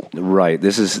people. Right.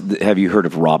 Have you heard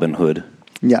of Robin Hood?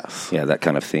 Yes. Yeah, that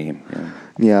kind of theme.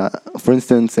 Yeah. For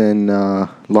instance, in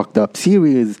Locked Up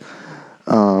series,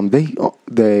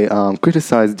 they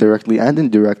criticize directly and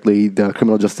indirectly the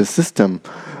criminal justice system,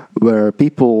 where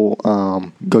people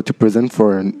go to prison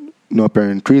for no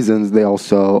apparent reasons. They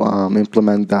also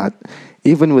implement that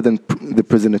even within the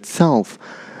prison itself,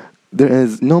 there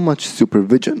is no much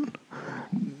supervision.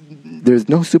 There's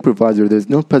no supervisor. There's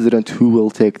no president who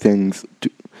will take things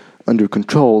under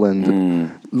control and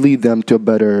lead them to a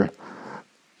better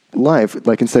life.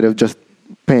 Like, instead of just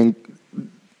paying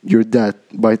your debt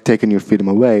by taking your freedom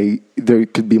away, there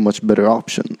could be much better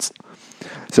options.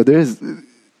 So there's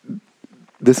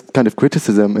this kind of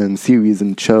criticism in series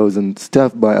and shows and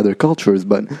stuff by other cultures.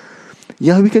 But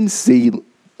yeah, we can see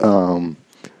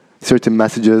certain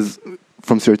messages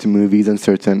from certain movies and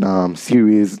certain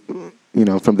series,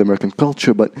 from the American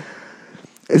culture, but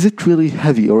is it really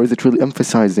heavy, or is it really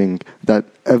emphasizing that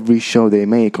every show they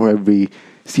make or every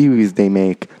series they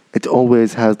make, it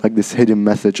always has like this hidden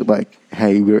message like,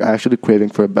 hey, we're actually craving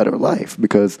for a better life?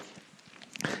 Because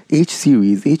each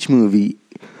series, each movie,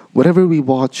 whatever we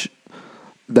watch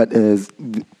that is,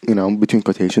 between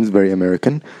quotations, very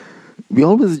American, we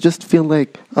always just feel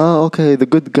like, oh, okay, the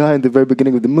good guy in the very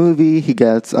beginning of the movie, he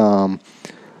gets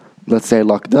let's say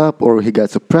locked up, or he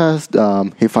gets oppressed,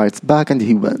 he fights back and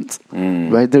he wins.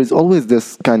 Right? There's always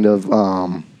this kind of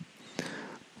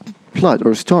plot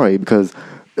or story, because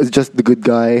it's just the good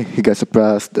guy, he gets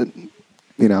oppressed,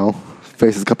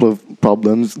 faces a couple of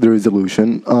problems, the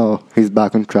resolution, he's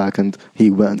back on track and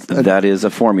he wins. And that is a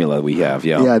formula we have,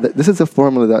 yeah. Yeah, this is a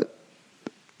formula that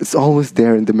is always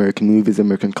there in the American movies,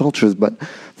 American cultures. But,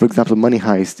 for example, Money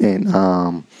Heist in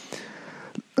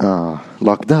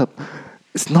Locked Up,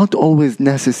 it's not always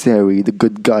necessary the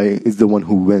good guy is the one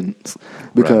who wins,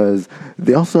 because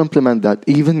they also implement that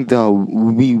even though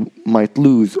we might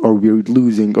lose, or we're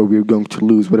losing, or we're going to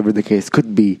lose, whatever the case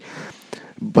could be,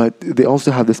 but they also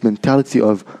have this mentality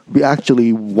of we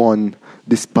actually won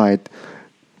despite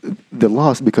the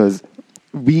loss, because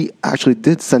we actually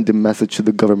did send a message to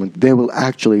the government. They will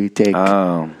actually take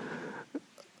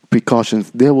precautions.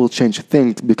 They will change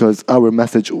things, because our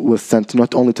message was sent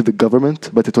not only to the government,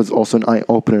 but it was also an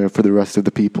eye-opener for the rest of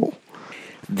the people.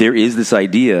 There is this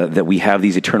idea that we have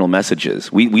these eternal messages.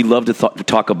 We love to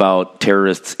talk about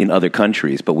terrorists in other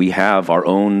countries, but we have our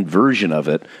own version of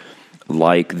it,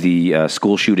 like the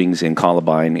school shootings in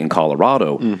Columbine in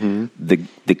Colorado.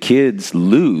 The kids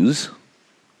lose,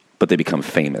 but they become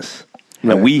famous.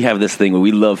 Right. And we have this thing where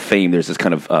we love fame. There's this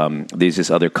kind of there's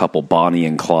this other couple, Bonnie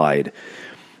and Clyde.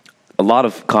 A lot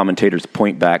of commentators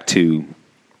point back to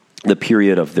the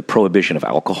period of the prohibition of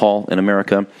alcohol in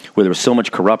America, where there was so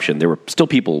much corruption. There were still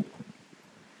people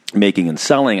making and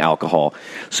selling alcohol.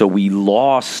 So we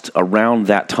lost around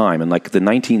that time. In like the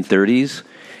 1930s,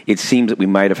 it seems that we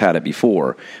might have had it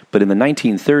before. But in the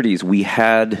 1930s, we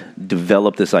had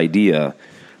developed this idea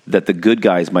that the good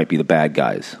guys might be the bad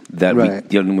guys. That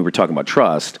when we were talking about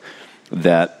trust,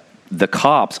 that the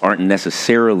cops aren't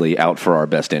necessarily out for our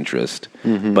best interest,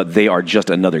 but they are just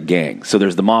another gang. So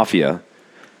there's the mafia,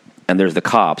 and there's the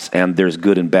cops, and there's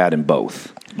good and bad in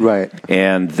both. Right.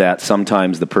 And that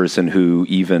sometimes the person who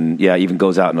even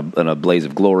goes out in a blaze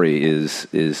of glory is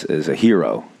a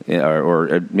hero,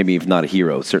 or maybe if not a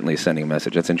hero, certainly sending a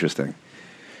message. That's interesting.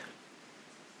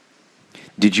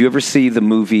 Did you ever see the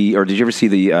movie, or did you ever see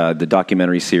the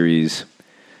documentary series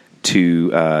to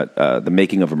The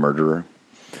Making of a Murderer?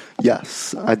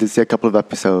 Yes, I did see a couple of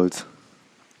episodes.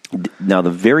 Now, the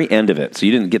very end of it, so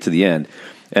you didn't get to the end,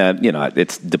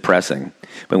 it's depressing.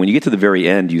 But when you get to the very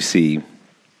end, you see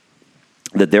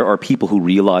that there are people who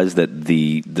realize that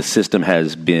the system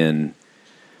has been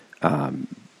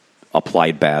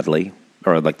applied badly,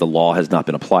 or like the law has not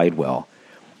been applied well.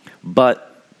 But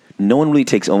no one really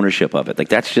takes ownership of it. Like,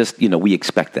 that's just, we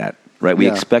expect that, right? We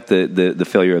expect the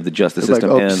failure of the justice system.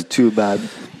 Like, oops, too bad.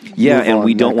 Yeah, Move and on,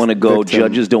 we don't want to go, victim.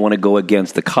 judges don't want to go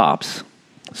against the cops.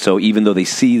 So even though they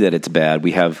see that it's bad,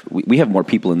 we have more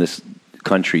people in this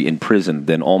country in prison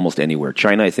than almost anywhere.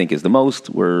 China, I think, is the most.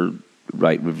 We're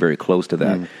very close to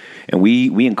that. And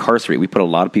we incarcerate. We put a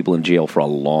lot of people in jail for a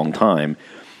long time.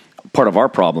 Part of our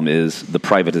problem is the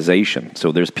privatization.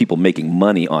 So there's people making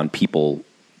money on people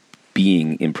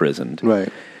being imprisoned.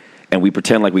 Right. And we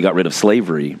pretend like we got rid of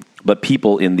slavery, but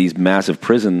people in these massive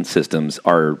prison systems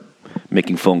are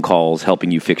making phone calls,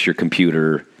 helping you fix your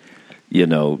computer,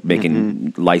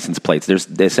 making license plates. There's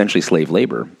essentially slave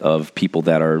labor of people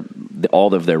that are,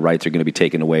 all of their rights are going to be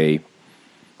taken away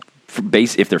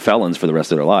if they're felons for the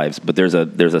rest of their lives. But there's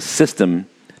a system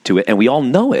to it, and we all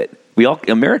know it.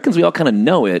 Americans kind of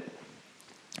know it,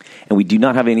 and we do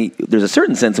not have there's a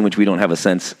certain sense in which we don't have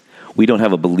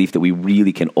a belief that we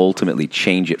really can ultimately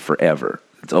change it forever.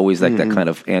 It's always like that kind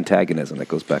of antagonism that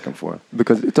goes back and forth.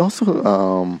 Because it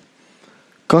also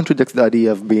contradicts the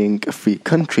idea of being a free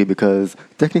country, because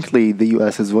technically the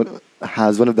U.S. has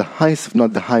one of the highest, if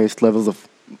not the highest, levels of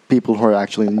people who are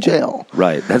actually in jail.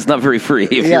 Right. That's not very free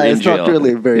if you're in jail. It's not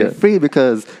really very free,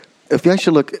 because if you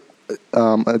actually look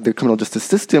at the criminal justice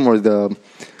system or the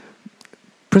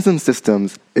prison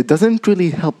systems, it doesn't really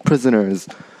help prisoners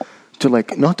to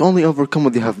not only overcome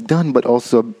what they have done, but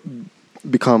also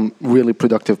become really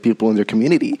productive people in their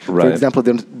community. Right. For example,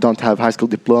 they don't have high school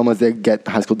diplomas. They get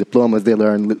high school diplomas. They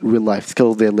learn real life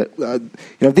skills.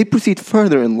 They proceed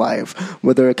further in life,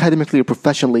 whether academically or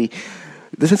professionally.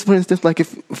 This is, for instance, like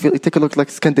if you take a look like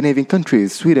Scandinavian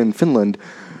countries, Sweden, Finland.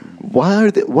 Why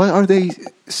are they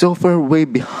so far away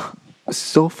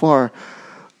so far,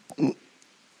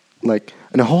 like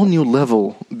in a whole new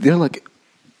level? They're like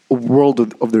a world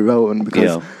of their own,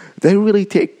 because they really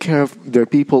take care of their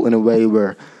people in a way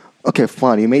where, okay,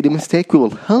 fine, you made a mistake, we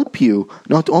will help you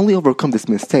not only overcome this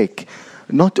mistake,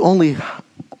 not only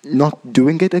not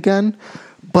doing it again,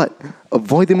 but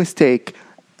avoid the mistake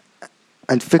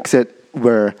and fix it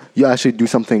where you actually do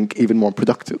something even more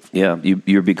productive. Yeah,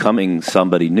 you're becoming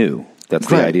somebody new. That's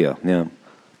the idea, yeah.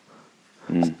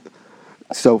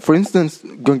 So, for instance,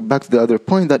 going back to the other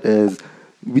point, that is,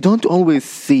 we don't always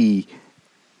see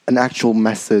an actual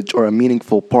message or a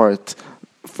meaningful part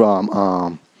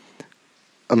from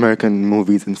American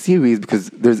movies and series, because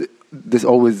there's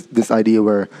always this idea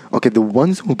where, okay, the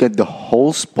ones who get the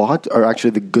whole spot are actually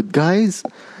the good guys,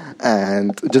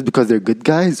 and just because they're good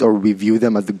guys, or we view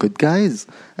them as the good guys,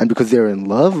 and because they're in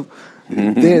love,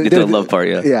 it's the love part,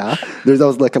 yeah. There's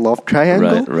always like a love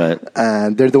triangle, right,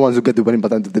 and they're the ones who get the winning by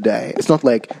the end of the day. It's not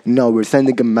like, no, we're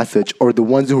sending a message, or the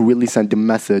ones who really send the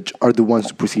message are the ones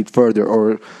who proceed further,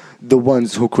 or the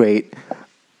ones who create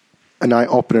an eye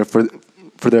opener for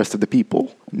the rest of the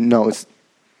people. No,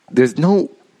 there's no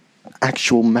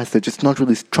actual message. It's not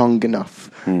really strong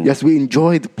enough. Yes, we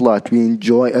enjoy the plot, we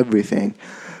enjoy everything,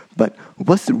 but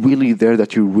what's really there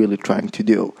that you're really trying to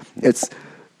do? It's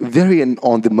very an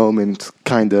on-the-moment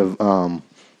kind of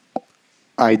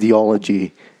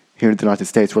ideology here in the United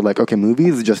States. We're like, okay,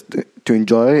 movies just to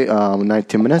enjoy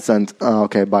 90 minutes and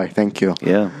okay, bye, thank you.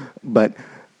 Yeah. But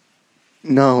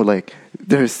no, like,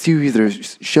 there are series, there are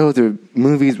shows, there are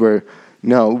movies where,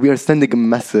 no, we are sending a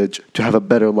message to have a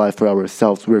better life for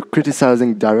ourselves. We're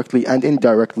criticizing directly and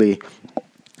indirectly,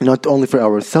 not only for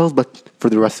ourselves, but for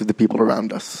the rest of the people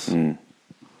around us.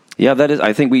 Yeah, that is.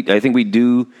 I think we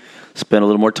do spend a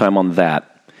little more time on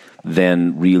that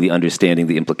than really understanding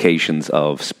the implications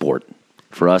of sport.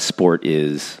 For us, sport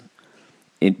is,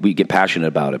 we get passionate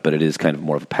about it, but it is kind of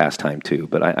more of a pastime too.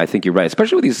 But I think you're right,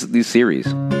 especially with these series.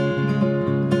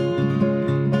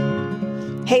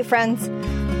 Hey friends,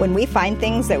 when we find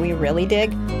things that we really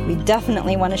dig, we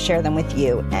definitely want to share them with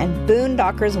you. And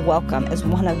Boondockers Welcome is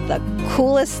one of the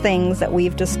coolest things that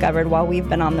we've discovered while we've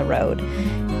been on the road.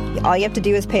 All you have to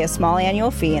do is pay a small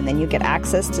annual fee, and then you get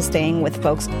access to staying with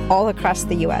folks all across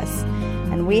the U.S.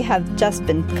 And we have just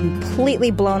been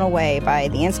completely blown away by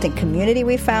the instant community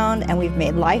we found, and we've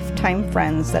made lifetime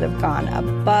friends that have gone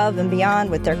above and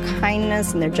beyond with their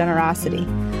kindness and their generosity.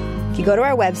 If you go to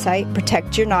our website,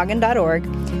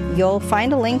 protectyournoggin.org, you'll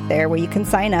find a link there where you can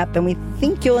sign up, and we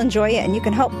think you'll enjoy it, and you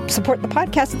can help support the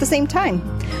podcast at the same time.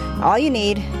 All you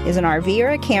need is an RV or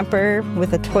a camper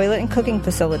with a toilet and cooking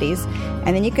facilities,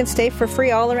 and then you can stay for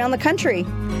free all around the country.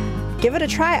 Give it a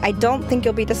try. I don't think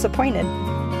you'll be disappointed.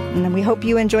 And we hope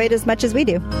you enjoy it as much as we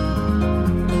do.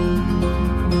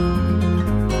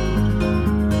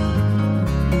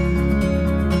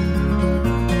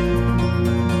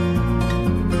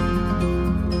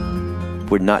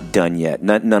 We're not done yet.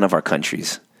 None of our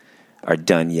countries are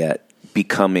done yet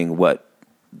becoming what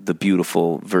the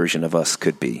beautiful version of us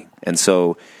could be. And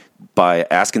so by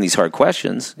asking these hard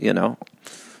questions, we're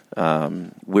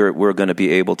going to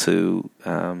be able to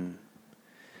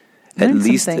at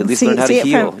least learn how to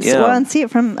heal. And see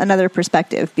it from another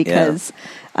perspective, because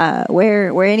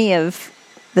where any of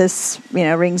this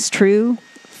rings true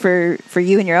for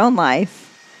you in your own life,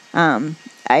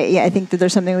 I think that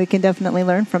there's something we can definitely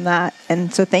learn from that.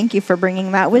 And so thank you for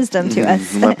bringing that wisdom to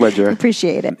us. My pleasure.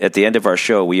 Appreciate it. At the end of our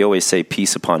show, we always say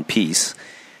peace upon peace.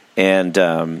 And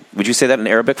would you say that in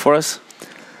Arabic for us?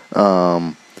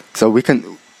 So we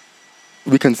can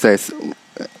say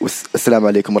Assalamu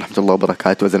alaikum wa rahmatullahi wa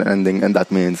barakatuh as an ending, and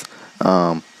that means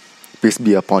peace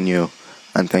be upon you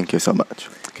and thank you so much.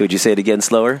 Could you say it again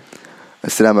slower?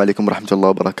 Assalamu alaikum wa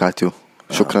rahmatullahi wa barakatuh.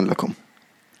 Shukran lakum.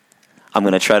 I'm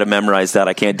going to try to memorize that.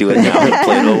 I can't do it now. I'm going to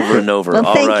play it over and over. Well,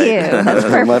 All right. Thank you. That's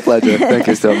perfect. My pleasure. Thank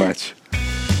you so much.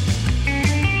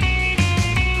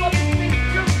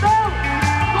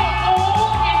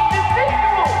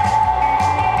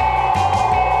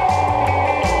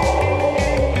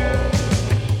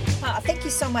 Thank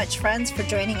you so much, friends, for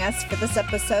joining us for this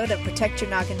episode of Protect Your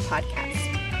Noggin podcast.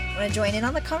 Want to join in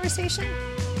on the conversation?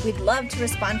 We'd love to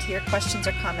respond to your questions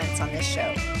or comments on this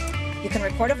show. You can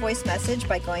record a voice message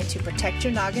by going to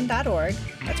protectyournoggin.org.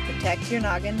 That's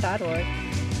protectyournoggin.org.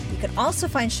 You can also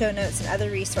find show notes and other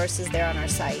resources there on our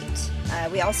site.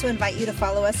 We also invite you to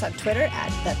follow us on Twitter at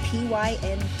the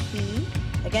PYNP.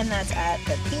 Again, that's at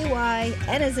the PY,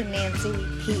 N as in Nancy,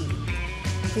 P.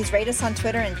 Please rate us on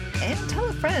Twitter and tell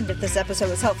a friend if this episode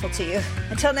was helpful to you.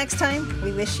 Until next time,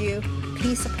 we wish you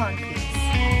peace upon peace.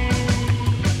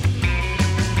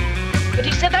 But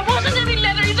he said there wasn't any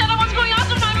leather. He said I was going out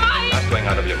of my mind. Not going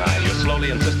out of your mind. You're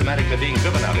slowly and systematically being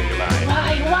driven out of your mind.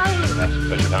 Why? That's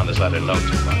because you found this letter low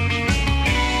too much.